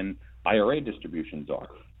favorably than IRA distributions are.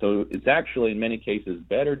 So it's actually, in many cases,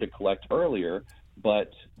 better to collect earlier,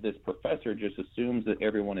 but this professor just assumes that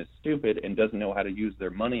everyone is stupid and doesn't know how to use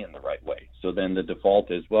their money in the right way. So then the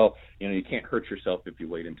default is, well, you can't hurt yourself if you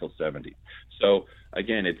wait until 70. So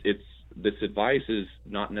again, this advice is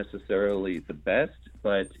not necessarily the best,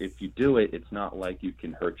 but if you do it, it's not like you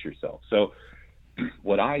can hurt yourself. So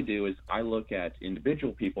what I do is I look at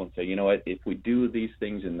individual people and say, you know what, if we do these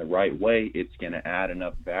things in the right way, it's going to add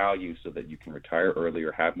enough value so that you can retire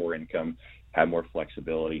earlier, have more income, have more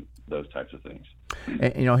flexibility, those types of things.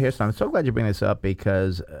 And, Harrison, I'm so glad you bring this up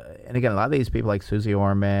because, and again, a lot of these people like Susie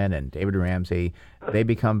Orman and David Ramsey, they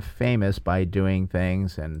become famous by doing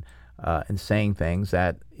things and saying things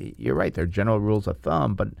that, you're right, they're general rules of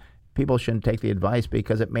thumb, but people shouldn't take the advice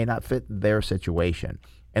because it may not fit their situation.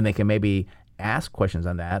 And they can maybe ask questions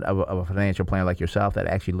on that of a financial planner like yourself that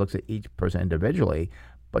actually looks at each person individually,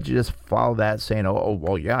 but you just follow that saying,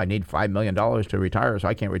 well, yeah, I need $5 million to retire, so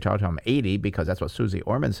I can't retire until I'm 80 because that's what Susie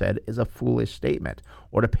Orman said, is a foolish statement.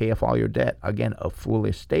 Or to pay off all your debt. Again, a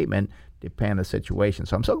foolish statement depending on the situation.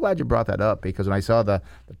 So I'm so glad you brought that up because when I saw the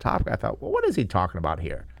topic, I thought, well, what is he talking about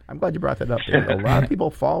here? I'm glad you brought that up. A lot of people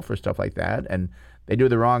fall for stuff like that, and they do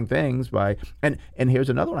the wrong things by, and here's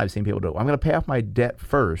another one I've seen people do. I'm going to pay off my debt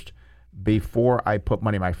first before I put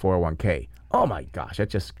money in my 401k. Oh my gosh, that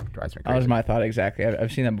just drives me crazy. That was my thought exactly.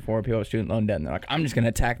 I've seen that before. People with student loan debt, and they're like, I'm just going to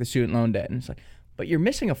attack the student loan debt. And it's like, but you're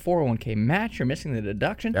missing a 401k match. You're missing the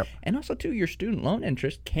deduction. Yep. And also, too, your student loan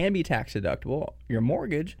interest can be tax deductible. Your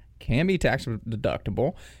mortgage can be tax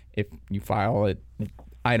deductible if you file it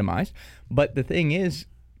itemized. But the thing is,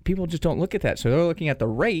 people just don't look at that. So they're looking at the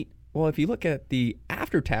rate. Well, if you look at the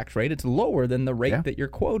after-tax rate, it's lower than the rate that you're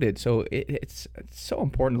quoted. So it's so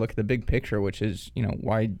important to look at the big picture, which is,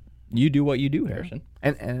 why you do what you do, Harrison.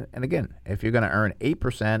 And again, if you're going to earn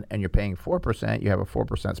 8% and you're paying 4%, you have a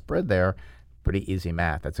 4% spread there. Pretty easy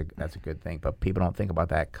math. That's a good thing. But people don't think about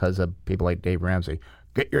that because of people like Dave Ramsey.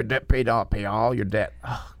 Get your debt paid off. Pay all your debt.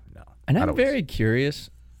 Oh, no. And I'm very curious.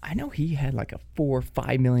 I know he had like a $4 or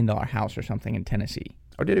 $5 million house or something in Tennessee.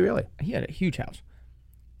 Oh, did he really? He had a huge house.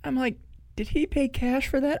 I'm like, did he pay cash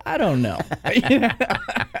for that? I don't know.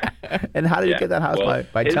 And how did you get that house?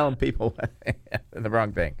 By telling people the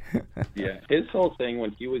wrong thing. Yeah, his whole thing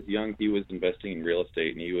when he was young, he was investing in real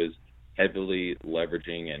estate, and he was heavily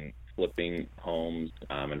leveraging and flipping homes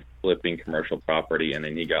and flipping commercial property, and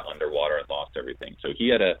then he got underwater and lost everything. So he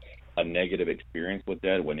had a negative experience with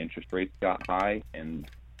that when interest rates got high, and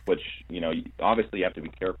which, obviously you have to be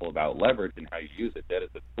careful about leverage and how you use it. Debt is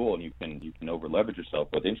a tool, and you can over leverage yourself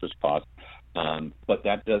with interest costs. But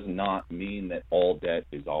that does not mean that all debt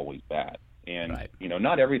is always bad. And, right.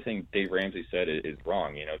 Not everything Dave Ramsey said is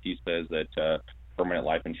wrong. He says that permanent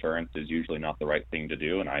life insurance is usually not the right thing to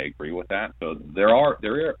do, and I agree with that. So there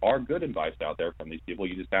are good advice out there from these people.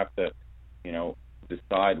 You just have to,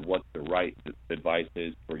 decide what the right advice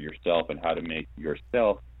is for yourself and how to make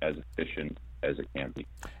yourself as efficient as it can be.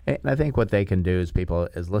 And I think what they can do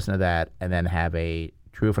is listen to that and then have a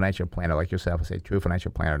true financial planner like yourself, say true financial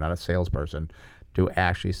planner, not a salesperson, to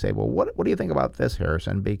actually say, well, what do you think about this,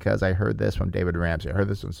 Harrison? Because I heard this from David Ramsey. I heard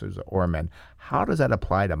this from Susan Orman. How does that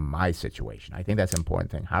apply to my situation? I think that's an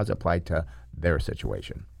important thing. How does it apply to their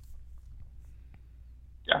situation?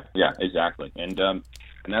 Yeah, exactly. And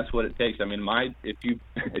that's what it takes. I mean, if you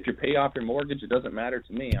pay off your mortgage, it doesn't matter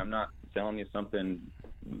to me. I'm not telling you something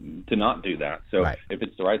to not do that. So right. If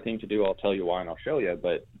it's the right thing to do, I'll tell you why and I'll show you.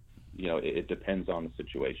 But it depends on the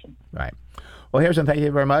situation. Right. Well, Harrison, thank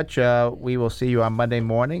you very much. We will see you on Monday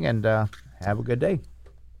morning, and have a good day.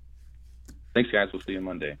 Thanks, guys. We'll see you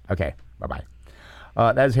Monday. Okay. Bye-bye.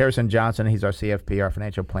 That is Harrison Johnson. He's our CFP, our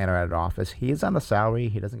financial planner at our office. He is on a salary.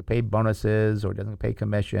 He doesn't get paid bonuses or doesn't get paid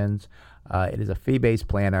commissions. It is a fee-based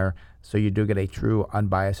planner, so you do get a true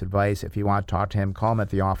unbiased advice. If you want to talk to him, call him at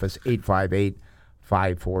the office,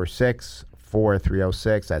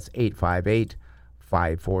 858-546-4306. That's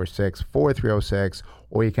 858-546-4306.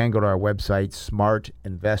 Or you can go to our website,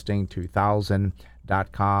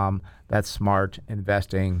 smartinvesting2000.com. That's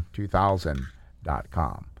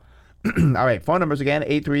smartinvesting2000.com. All right, phone numbers again,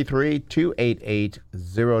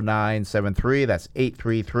 833-288-0973. That's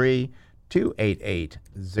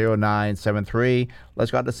 833-288-0973.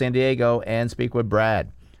 Let's go out to San Diego and speak with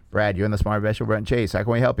Brad. Brad, you're in the Smart Investor, Brent Chase. How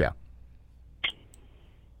can we help you?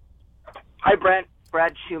 Hi, Brent.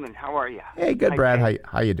 Brad Schumann. How are you? Hey, good, Hi, Brad. Jay.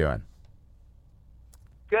 How you doing?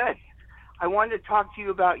 Good. I wanted to talk to you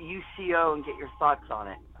about UCO and get your thoughts on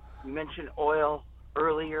it. You mentioned oil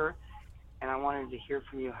earlier, and I wanted to hear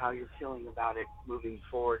from you how you're feeling about it moving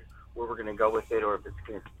forward, where we're going to go with it, or if it's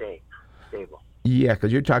going to stay stable. Yeah,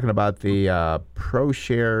 because you're talking about the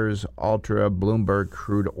ProShares Ultra Bloomberg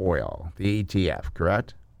Crude Oil, the ETF,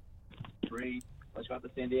 correct? Great. Let's go out to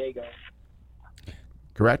San Diego.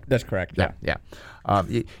 Correct? That's correct. Yeah. I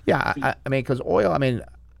mean, because oil, I mean,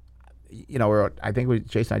 you know,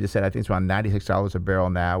 Jason, I just said, I think it's around $96 a barrel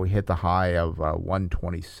now. We hit the high of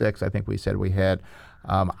 126, I think we said we hit.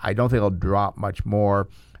 I don't think it'll drop much more.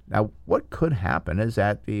 Now, what could happen is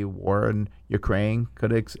that the war in Ukraine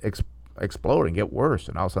could explode and get worse,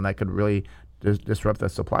 and all of a sudden that could really disrupt the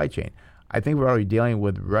supply chain. I think we're already dealing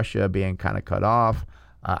with Russia being kind of cut off.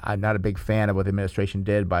 I'm not a big fan of what the administration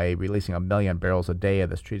did by releasing 1 million barrels a day of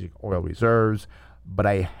the strategic oil reserves, but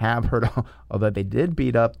I have heard, although they did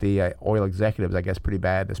beat up the oil executives, I guess, pretty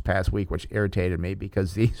bad this past week, which irritated me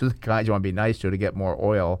because these are the guys you want to be nice to get more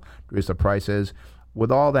oil, reduce the prices.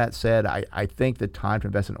 With all that said, I think the time to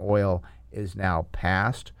invest in oil is now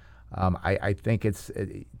past. I think it's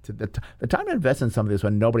the time to invest in some of this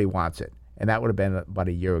when nobody wants it, and that would have been about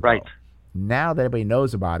a year ago. Right. Now that everybody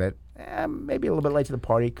knows about it, maybe a little bit late to the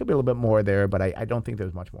party. Could be a little bit more there, but I don't think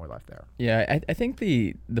there's much more left there. Yeah, I think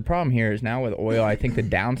the problem here is now with oil, I think the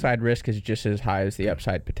downside risk is just as high as the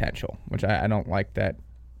upside potential, which I don't like that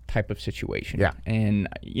type of situation. Yeah. And,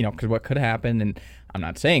 you know, because what could happen, and I'm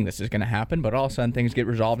not saying this is going to happen, but all of a sudden things get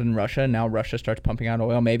resolved in Russia, and now Russia starts pumping out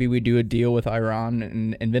oil. Maybe we do a deal with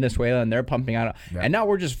Iran and Venezuela, and they're pumping out, and now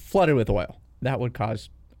we're just flooded with oil. That would cause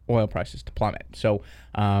oil prices to plummet. So,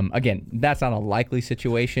 again, that's not a likely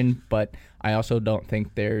situation, but I also don't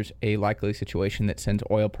think there's a likely situation that sends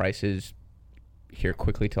oil prices here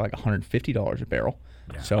quickly to like $150 a barrel.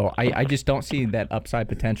 Yeah. So I just don't see that upside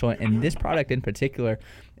potential. And this product in particular,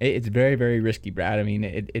 it's very, very risky, Brad. I mean,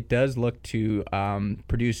 it does look to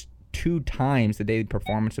produce 2 times the daily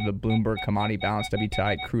performance of the Bloomberg Commodity Balance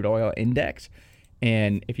WTI crude oil index.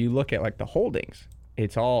 And if you look at like the holdings,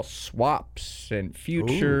 it's all swaps and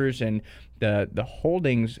futures. Ooh. And the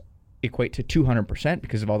holdings equate to 200%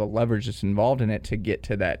 because of all the leverage that's involved in it to get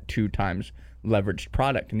to that 2 times leveraged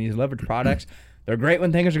product. And these leveraged products, they're great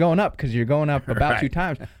when things are going up because you're going up about 2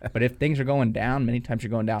 times. But if things are going down, many times you're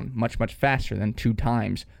going down much, much faster than 2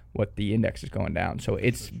 times what the index is going down. So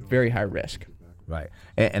it's very high risk. Right.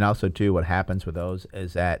 And also, too, what happens with those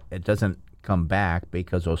is that it doesn't come back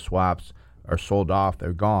because those swaps are sold off.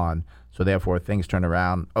 They're gone. So therefore, things turn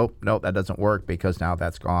around. Oh, no, that doesn't work because now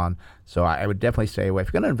that's gone. So I would definitely stay away. If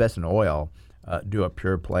you're going to invest in oil, do a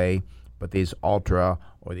pure play. But these ultra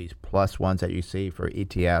or these plus ones that you see for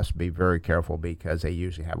ETFs, be very careful because they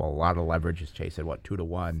usually have a lot of leverage. As Chase said, 2 to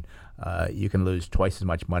 1? You can lose twice as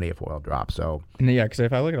much money if oil drops. So yeah, because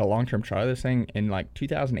if I look at a long-term chart of this thing, in like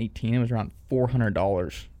 2018, it was around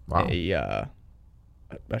 $400 a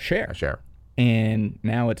share. A share. And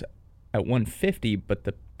now it's at $150, but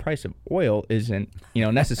the price of oil isn't,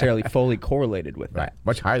 necessarily fully correlated with that. Right.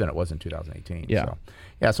 Much higher than it was in 2018. Yeah.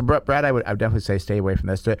 So Brad, I would definitely say stay away from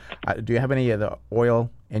this. Do you have any of the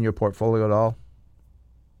oil in your portfolio at all?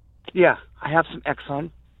 Yeah, I have some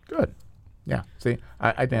Exxon. Good. Yeah. See,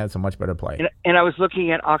 I think that's a much better play. And I was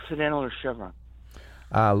looking at Occidental or Chevron.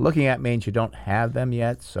 Looking at means you don't have them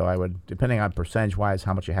yet. So I would, depending on percentage-wise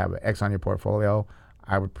how much you have of Exxon in your portfolio,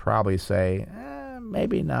 I would probably say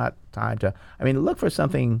maybe not time to. I mean, look for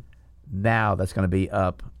something now that's going to be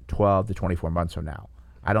up 12 to 24 months from now.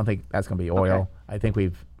 I don't think that's going to be oil. Okay. I think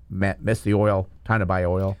we've missed the oil. Time to buy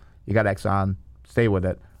oil. You got Exxon. Stay with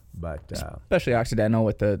it. But especially Occidental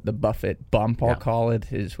with the Buffett bump, I'll call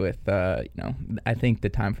it, is with I think the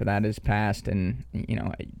time for that is past. And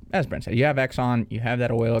as Brent said, you have Exxon, you have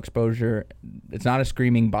that oil exposure. It's not a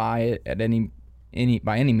screaming buy at any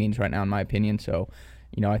by any means right now, in my opinion. So.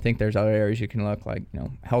 I think there's other areas you can look, like,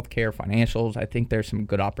 healthcare, financials. I think there's some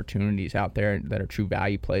good opportunities out there that are true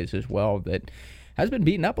value plays as well that has been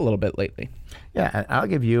beaten up a little bit lately. Yeah, and I'll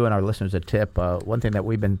give you and our listeners a tip. One thing that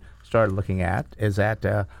we've been started looking at is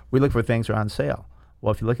that we look for things that are on sale.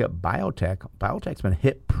 Well, if you look at biotech's been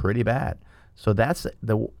hit pretty bad. So that's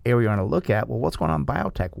the area you want to look at. Well, what's going on in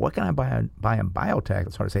biotech? What can I buy in biotech?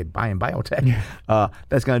 It's hard to say buy in biotech.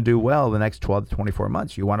 That's going to do well the next 12 to 24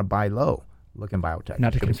 months. You want to buy low. Look in biotech.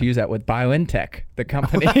 Not to confuse that with BioNTech, the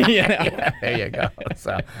company. Yeah, there you go.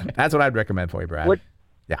 So that's what I'd recommend for you, Brad.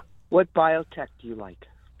 What biotech do you like?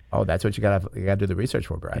 Oh, that's what you got to do the research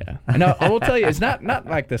for, Brad. Yeah. And I will tell you, it's not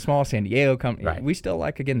like the small San Diego company. Right. We still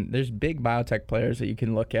like, again, there's big biotech players that you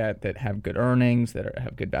can look at that have good earnings,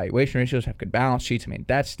 have good valuation ratios, have good balance sheets. I mean,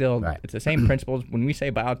 that's still, it's the same principles. When we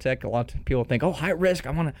say biotech, a lot of people think, oh, high risk.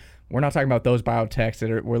 We're not talking about those biotechs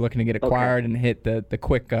that we're looking to get acquired and hit the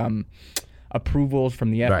quick approvals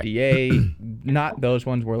from the FDA. Not those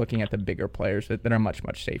ones. We're looking at the bigger players that are much,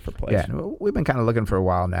 much safer plays. Yeah, we've been kind of looking for a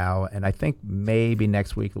while now, and I think maybe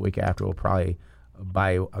next week, the week after, we'll probably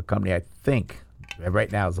buy a company I think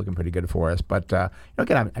right now is looking pretty good for us. But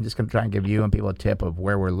again, I'm just going to try and give you and people a tip of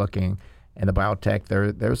where we're looking. And the biotech,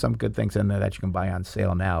 there's some good things in there that you can buy on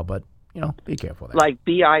sale now, but be careful with that. Like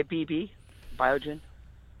BIBB, Biogen?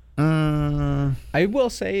 I will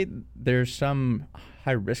say there's some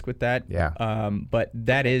high risk with that. Yeah. But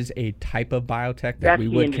that is a type of biotech that we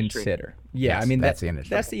would consider. Yeah, Yes, I mean that's the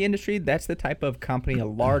industry. That's the industry. That's the type of company, a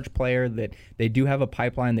large player that they do have a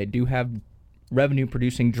pipeline. They do have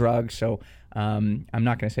revenue-producing drugs. So I'm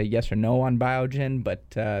not going to say yes or no on Biogen, but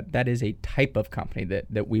that is a type of company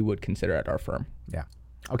that we would consider at our firm. Yeah.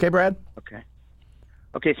 Okay, Brad. Okay.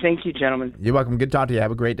 Thank you, gentlemen. You're welcome. Good talking to you.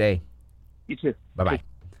 Have a great day. You too. Bye-bye.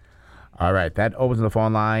 All right, that opens the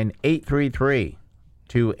phone line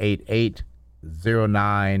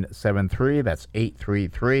 833-288-0973. That's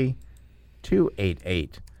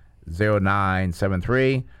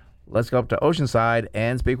 833-288-0973. Let's go up to Oceanside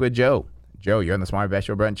and speak with Joe. Joe, you're on the Smart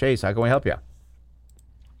Investor, Brent Chase. How can we help you?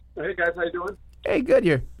 Hey, guys. How you doing? Hey, good.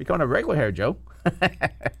 You're becoming a regular here, Joe.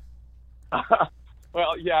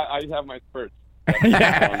 Well, yeah, I have my spurts.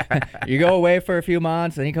 You go away for a few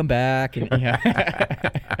months, then you come back. And,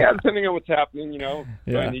 Yeah, depending on what's happening, so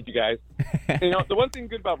I need you guys. The one thing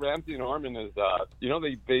good about Ramsey and Orman is, they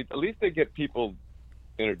at least they get people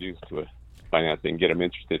introduced to financing, get them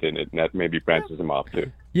interested in it, and that maybe branches them off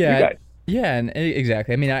too. Yeah, you guys. Yeah, and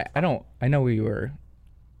exactly. I mean, I know we were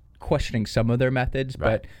questioning some of their methods,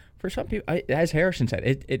 but for some people, as Harrison said,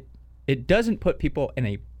 it doesn't put people in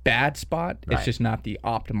a bad spot. It's just not the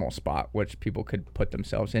optimal spot which people could put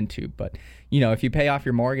themselves into. But if you pay off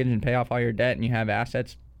your mortgage and pay off all your debt and you have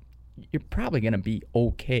assets, you're probably going to be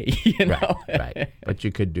okay. Right. But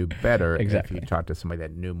you could do better if Exactly. you talked to somebody that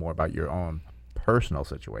knew more about your own personal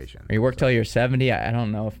situation. Or you work till you're 70. I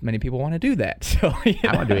don't know if many people want to do that. So I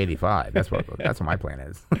want to do 85. That's what my plan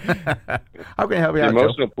is. How can I help you out, The Joe?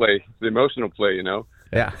 emotional play,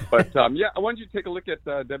 Yeah. But I wanted you to take a look at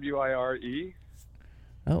WIRE.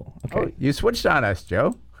 Oh, okay. Oh, you switched on us,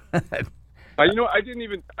 Joe. I didn't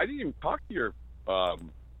even talk to your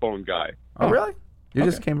phone guy. Oh, really? You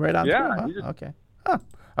just came right on Yeah, through, huh? you just- Okay. Oh,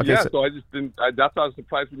 okay. Yeah, so I just didn't. That's why I was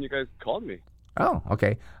surprised when you guys called me. Oh,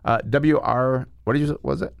 okay. WR. What did you?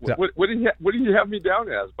 Was it? What did you have me down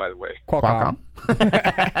as, by the way? Qualcomm.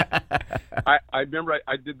 I remember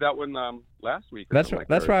I did that one last week. That's why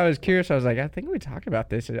I was curious. I was like, I think we talked about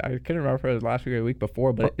this. I couldn't remember if it was last week or the week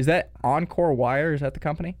before. But is that Encore Wire? Is that the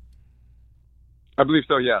company? I believe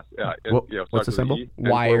so. Yes. Yeah. What's the symbol?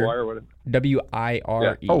 Wire. Wire. Whatever.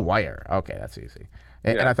 WIRE. Oh, Wire. Okay, that's easy.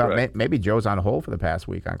 And I thought correct. maybe Joe's on hold for the past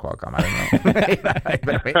week on Qualcomm. I don't know.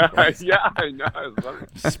 Yeah, I know. I was wondering.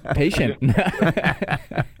 Patient.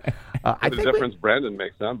 I The think difference Brandon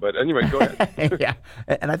makes, huh? But anyway, go ahead. yeah,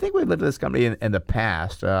 and I think we've lived with this company in the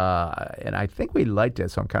past, and I think we liked it,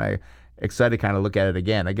 so I'm kind of excited to kind of look at it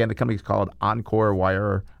again. Again, the company's called Encore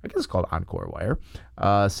Wire. I guess it's called Encore Wire.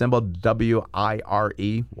 Symbol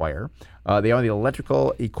WIRE, Wire. They own the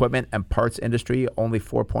electrical equipment and parts industry, only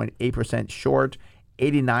 4.8% short,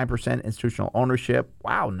 89% institutional ownership.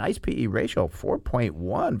 Wow, nice PE ratio,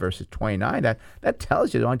 4.1 versus 29. That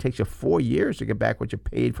tells you it only takes you 4 years to get back what you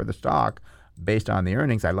paid for the stock based on the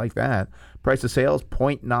earnings. I like that. Price of sales,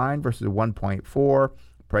 0.9 versus 1.4.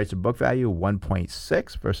 Price of book value,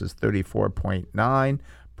 1.6 versus 34.9.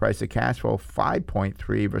 Price of cash flow,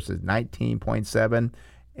 5.3 versus 19.7.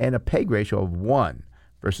 And a PEG ratio of 1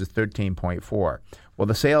 versus 13.4. Well,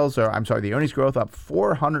 the earnings growth up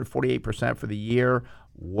 448% for the year,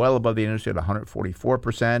 well above the industry at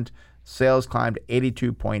 144%. Sales climbed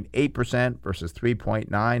 82.8% versus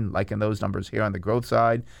 3.9%, liking those numbers here on the growth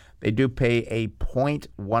side. They do pay a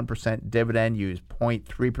 0.1% dividend, use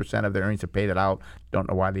 0.3% of their earnings to pay that out. Don't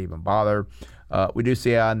know why they even bother. We do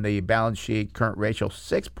see on the balance sheet, current ratio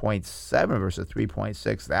 6.7 versus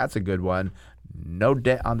 3.6. That's a good one. No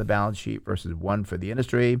debt on the balance sheet versus 1 for the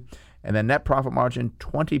industry. And then net profit margin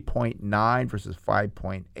 20.9 versus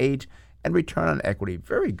 5.8. And return on equity,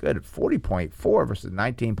 very good at 40.4 versus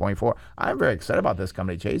 19.4. I'm very excited about this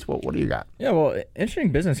company, Chase. What do you got? Yeah, well,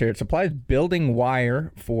 interesting business here. It supplies building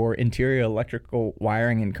wire for interior electrical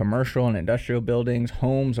wiring in commercial and industrial buildings,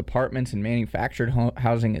 homes, apartments, and manufactured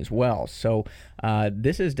housing as well. So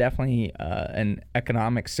this is definitely an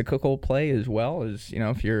economic cyclical play as well as,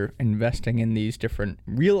 if you're investing in these different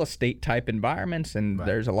real estate type environments and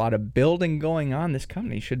there's a lot of building going on, this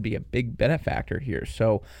company should be a big benefactor here.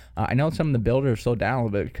 So I know some of the builders slowed down a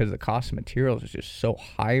little bit because the cost of materials is just so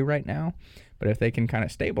high right now. But if they can kind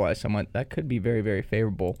of stabilize somewhat, that could be very, very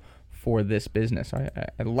favorable for this business. I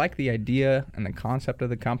like the idea and the concept of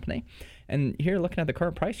the company. And here, looking at the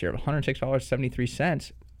current price here of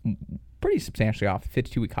 $106.73, pretty substantially off the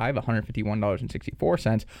 52-week high of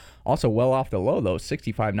 $151.64. Also well off the low, though,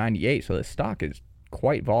 $65.98. So the stock is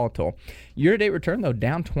quite volatile. Year-to-date return, though,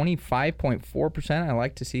 down 25.4%. I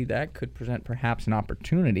like to see that. Could present perhaps an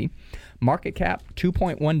opportunity. Market cap,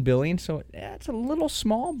 $2.1 billion. So it's a little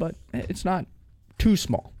small, but it's not too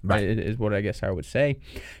small, right? Is what I guess I would say.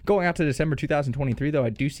 Going out to December 2023, though, I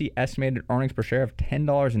do see estimated earnings per share of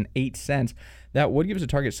 $10.08. That would give us a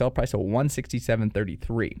target sell price of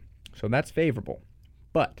 $167.33. So that's favorable.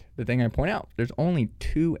 But the thing I point out, there's only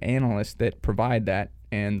 2 analysts that provide that,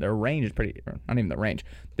 and their range is pretty, or not even the range.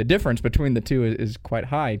 The difference between the two is quite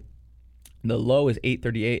high. The low is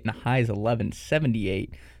 838 and the high is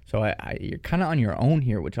 1178. So you're kind of on your own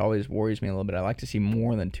here, which always worries me a little bit. I like to see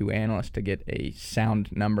more than 2 analysts to get a sound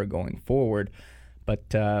number going forward. But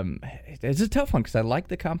it's a tough one because I like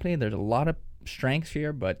the company. There's a lot of strengths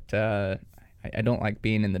here, but I don't like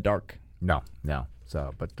being in the dark. No.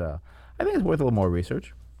 So, but I think it's worth a little more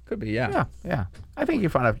research. Could be, yeah. Yeah. I think you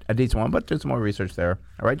found a decent one, but there's some more research there.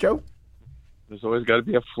 All right, Joe? There's always got to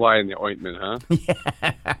be a fly in the ointment, huh?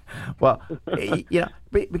 Yeah. Well,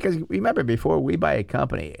 because remember, before we buy a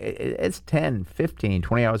company, it's 10, 15,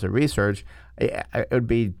 20 hours of research. It would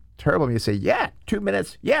be terrible if you say, 2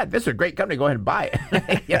 minutes. Yeah, this is a great company. Go ahead and buy it.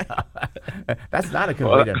 That's not a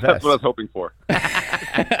complete invest. That's what I was hoping for.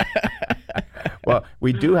 Well,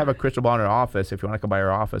 we do have a crystal ball in our office. If you want to come by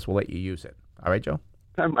our office, we'll let you use it. All right, Joe?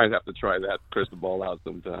 I might have to try that crystal ball out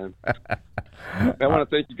sometime. I want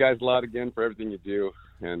to thank you guys a lot again for everything you do,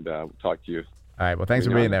 and we'll talk to you. All right. Well, thanks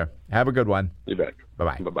for being there. Have a good one. You bet.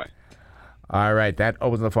 Bye-bye. Bye-bye. All right. That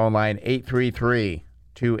opens the phone line,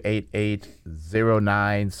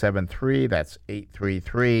 833-288-0973. That's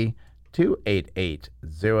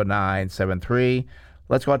 833-288-0973.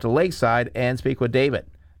 Let's go out to Lakeside and speak with David.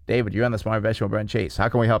 David, you're on the Smart Investor with Brent Chase. How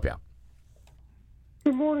can we help you?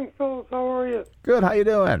 Good morning, fellas. How are you? Good. How you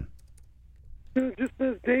doing? Just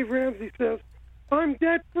as Dave Ramsey says, I'm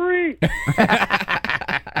debt free. Actually,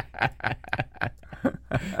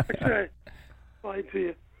 I lied to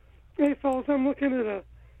you. Hey, fellas, I'm looking at a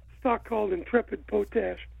stock called Intrepid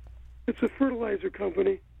Potash. It's a fertilizer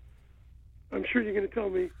company. I'm sure you're going to tell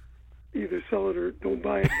me either sell it or don't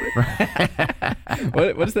buy it.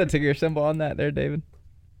 What's that ticker symbol on that there, David?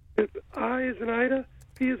 It's I as in Ida,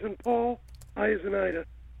 P as in Paul, I as in Ida.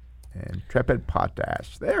 Intrepid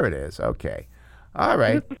Potash. There it is. Okay. All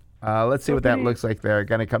right. Let's see what that looks like there.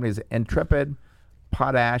 Again, the company is Intrepid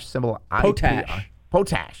Potash, symbol Potash.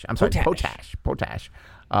 Potash. I'm sorry, Potash.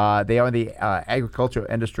 They are in the agricultural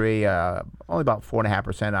industry, only about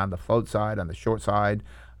 4.5% on the float side, on the short side.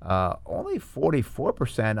 Only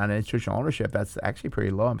 44% on institutional ownership. That's actually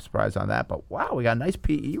pretty low. I'm surprised on that. But wow, we got a nice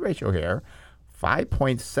PE ratio here.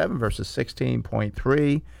 5.7 versus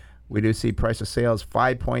 16.3. We do see price of sales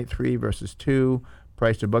 5.3 versus 2.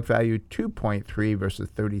 Price to book value 2.3 versus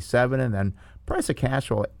 37. And then price of cash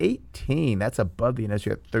flow 18. That's above the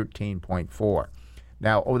industry at 13.4.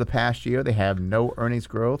 Now, over the past year, they have no earnings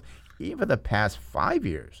growth. Even for the past 5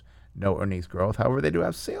 years, no earnings growth. However, they do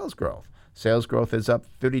have sales growth. Sales growth is up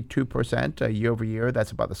 32% year over year. That's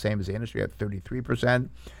about the same as the industry at 33%.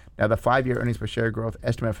 Now, the 5-year earnings per share growth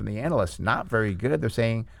estimate from the analysts, not very good. They're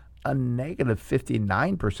saying a negative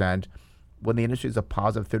 59% when the industry is a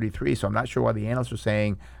positive 33%. So I'm not sure why the analysts are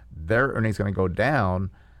saying their earnings are going to go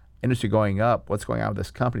down, industry going up. What's going on with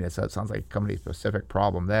this company? It sounds like a company-specific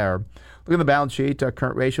problem there. Look at the balance sheet.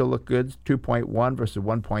 Current ratio look good, 2.1 versus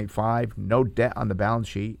 1.5. No debt on the balance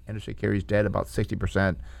sheet. Industry carries debt about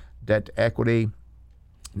 60% debt to equity.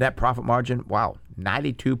 Net profit margin, wow,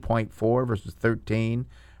 92.4 versus 13.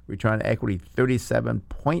 Return on equity,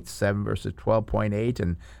 37.7 versus 12.8.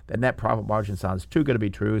 And the net profit margin sounds too good to be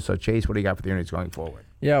true. So, Chase, what do you got for the earnings going forward?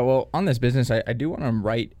 Yeah, well, on this business, I do want to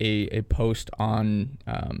write a post on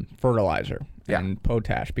fertilizer and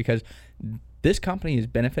potash, because this company is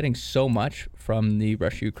benefiting so much from the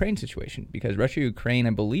Russia-Ukraine situation, because Russia-Ukraine, I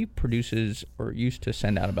believe, produces or used to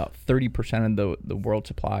send out about 30% of the world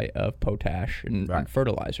supply of potash and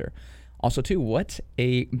fertilizer. Also, too, what's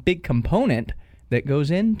a big component that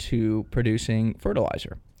goes into producing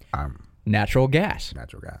fertilizer? Natural gas.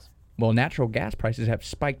 Natural gas. Well, natural gas prices have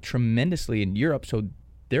spiked tremendously in Europe, so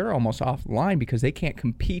they're almost offline because they can't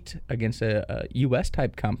compete against a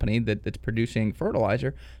U.S.-type company that's producing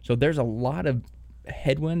fertilizer. So there's a lot of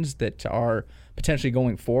headwinds that are potentially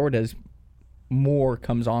going forward as more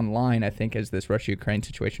comes online, I think, as this Russia-Ukraine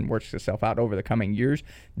situation works itself out over the coming years.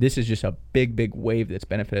 This is just a big, big wave that's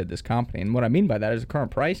benefited this company. And what I mean by that is the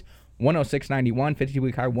current price, $106.91,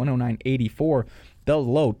 52-week high, $109.84. The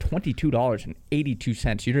low,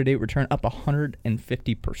 $22.82. Year-to-date return up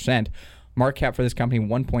 150%. Market cap for this company,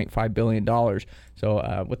 $1.5 billion.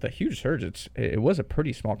 So with the huge surge, it was a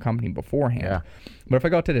pretty small company beforehand. Yeah. But if I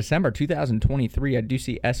go to December 2023, I do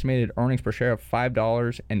see estimated earnings per share of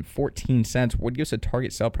 $5.14, would give us a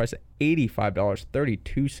target sell price of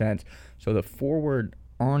 $85.32. So the forward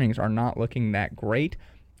earnings are not looking that great,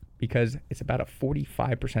 because it's about a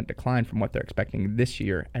 45% decline from what they're expecting this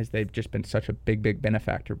year, as they've just been such a big, big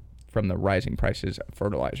benefactor from the rising prices of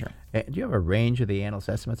fertilizer. Do you have a range of the analyst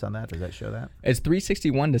estimates on that? Does that show that? It's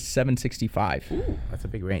 361 to 765. Ooh, that's a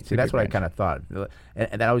big range. See, that's what I kind of thought.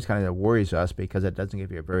 And that always kind of worries us, because it doesn't give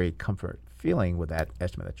you a very comfort feeling with that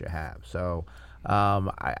estimate that you have. So,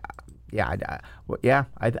 I think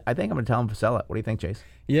I'm going to tell them to sell it. What do you think, Chase?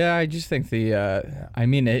 Yeah, I just think I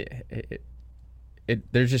mean,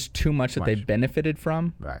 there's just too much that they benefited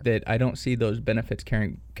from that I don't see those benefits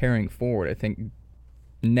carrying forward. I think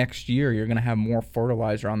next year you're going to have more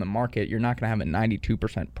fertilizer on the market. You're not going to have a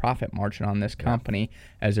 92% profit margin on this company,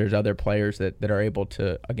 as there's other players that are able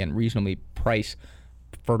to, again, reasonably price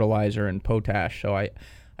fertilizer and potash. So I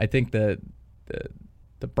think the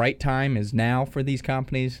bright time is now for these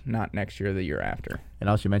companies, not next year or the year after. And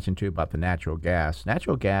also you mentioned, too, about the natural gas.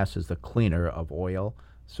 Natural gas is the cleaner of oil.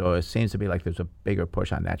 So it seems to be like there's a bigger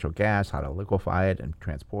push on natural gas, how to liquefy it and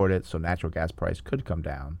transport it. So natural gas price could come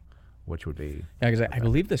down, which would be... Yeah, because I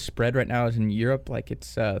believe the spread right now is in Europe, like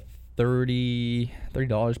it's $30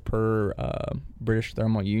 per British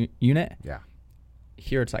thermal unit. Yeah.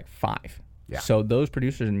 Here it's like $5. Yeah. So those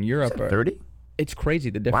producers in Europe are... 30? It's crazy,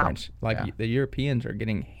 the difference. Wow. Like the Europeans are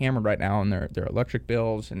getting hammered right now on their electric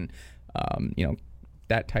bills and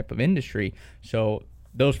that type of industry. So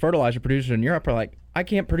those fertilizer producers in Europe are like, I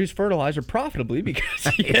can't produce fertilizer profitably because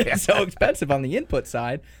it's so expensive on the input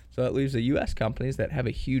side. So that leaves the U.S. companies that have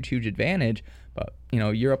a huge, huge advantage. But,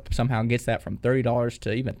 Europe somehow gets that from $30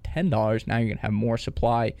 to even $10. Now you're going to have more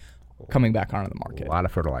supply coming back onto the market. A lot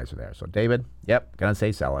of fertilizer there. So, David, going to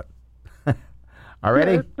say sell it. All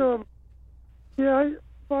righty? I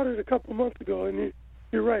bought it a couple months ago, and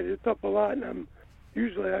you're right, it's up a lot. And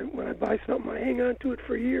when I buy something, I hang on to it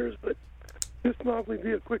for years, but this probably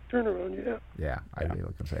be a quick turnaround, I'd be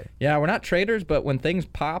looking to say. Yeah, we're not traders, but when things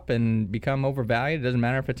pop and become overvalued, it doesn't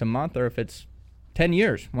matter if it's a month or if it's 10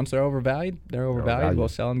 years. Once they're overvalued, We'll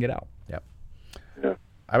sell and get out. Yep. Yeah.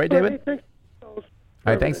 All right, David? Thanks. All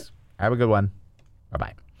right, thanks. Have a good one.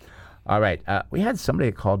 Bye-bye. All right. We had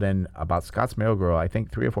somebody that called in about Scotts Miracle-Gro, I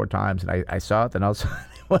think 3 or 4 times, and I saw it, and also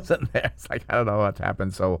it wasn't there. It's like, I don't know what's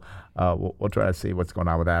happened, so we'll try to see what's going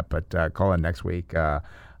on with that, but call in next week. And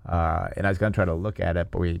I was going to try to look at it,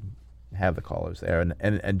 but we have the callers there.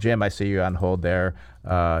 And Jim, I see you on hold there.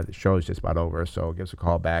 The show is just about over, so give us a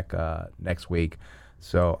call back next week.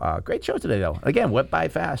 So great show today, though. Again, went by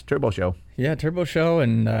fast. Turbo Show. Yeah, Turbo Show.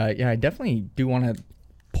 And I definitely do want to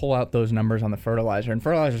pull out those numbers on the fertilizer. And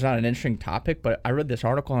fertilizer is not an interesting topic, but I read this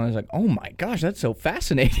article and I was like, oh my gosh, that's so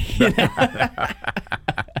fascinating.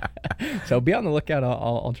 So be on the lookout.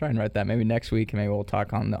 I'll try and write that maybe next week, and maybe we'll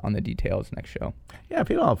talk on the details next show. Yeah, if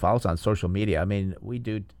you don't follow us on social media, I mean, we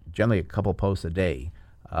do generally a couple posts a day.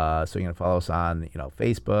 So you're gonna follow us on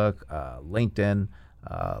Facebook, LinkedIn.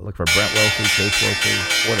 Look for Brent Wilsey, Chase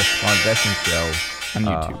Wilsey, or the Smart Investing Show on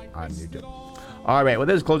YouTube. All right, well,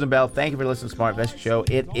 this is Closing Bell. Thank you for listening to Smart Investing Show.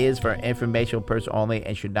 It is for informational purpose only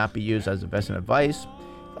and should not be used as investment advice.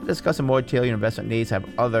 To discuss in more detail your investment needs, have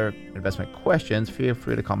other investment questions, feel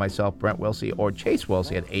free to call myself, Brent Wilsey, or Chase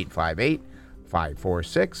Wilsey at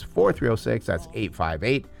 858-546-4306. That's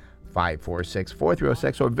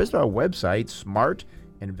 858-546-4306. Or visit our website,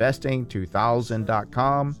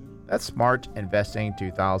 smartinvesting2000.com. That's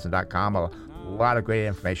smartinvesting2000.com. A lot of great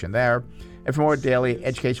information there. And for more daily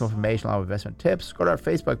educational information on investment tips, go to our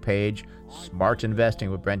Facebook page, Smart Investing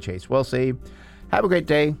with Brent Chase Wilsey. Have a great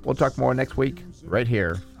day. We'll talk more next week right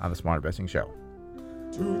here on the Smart Investing Show.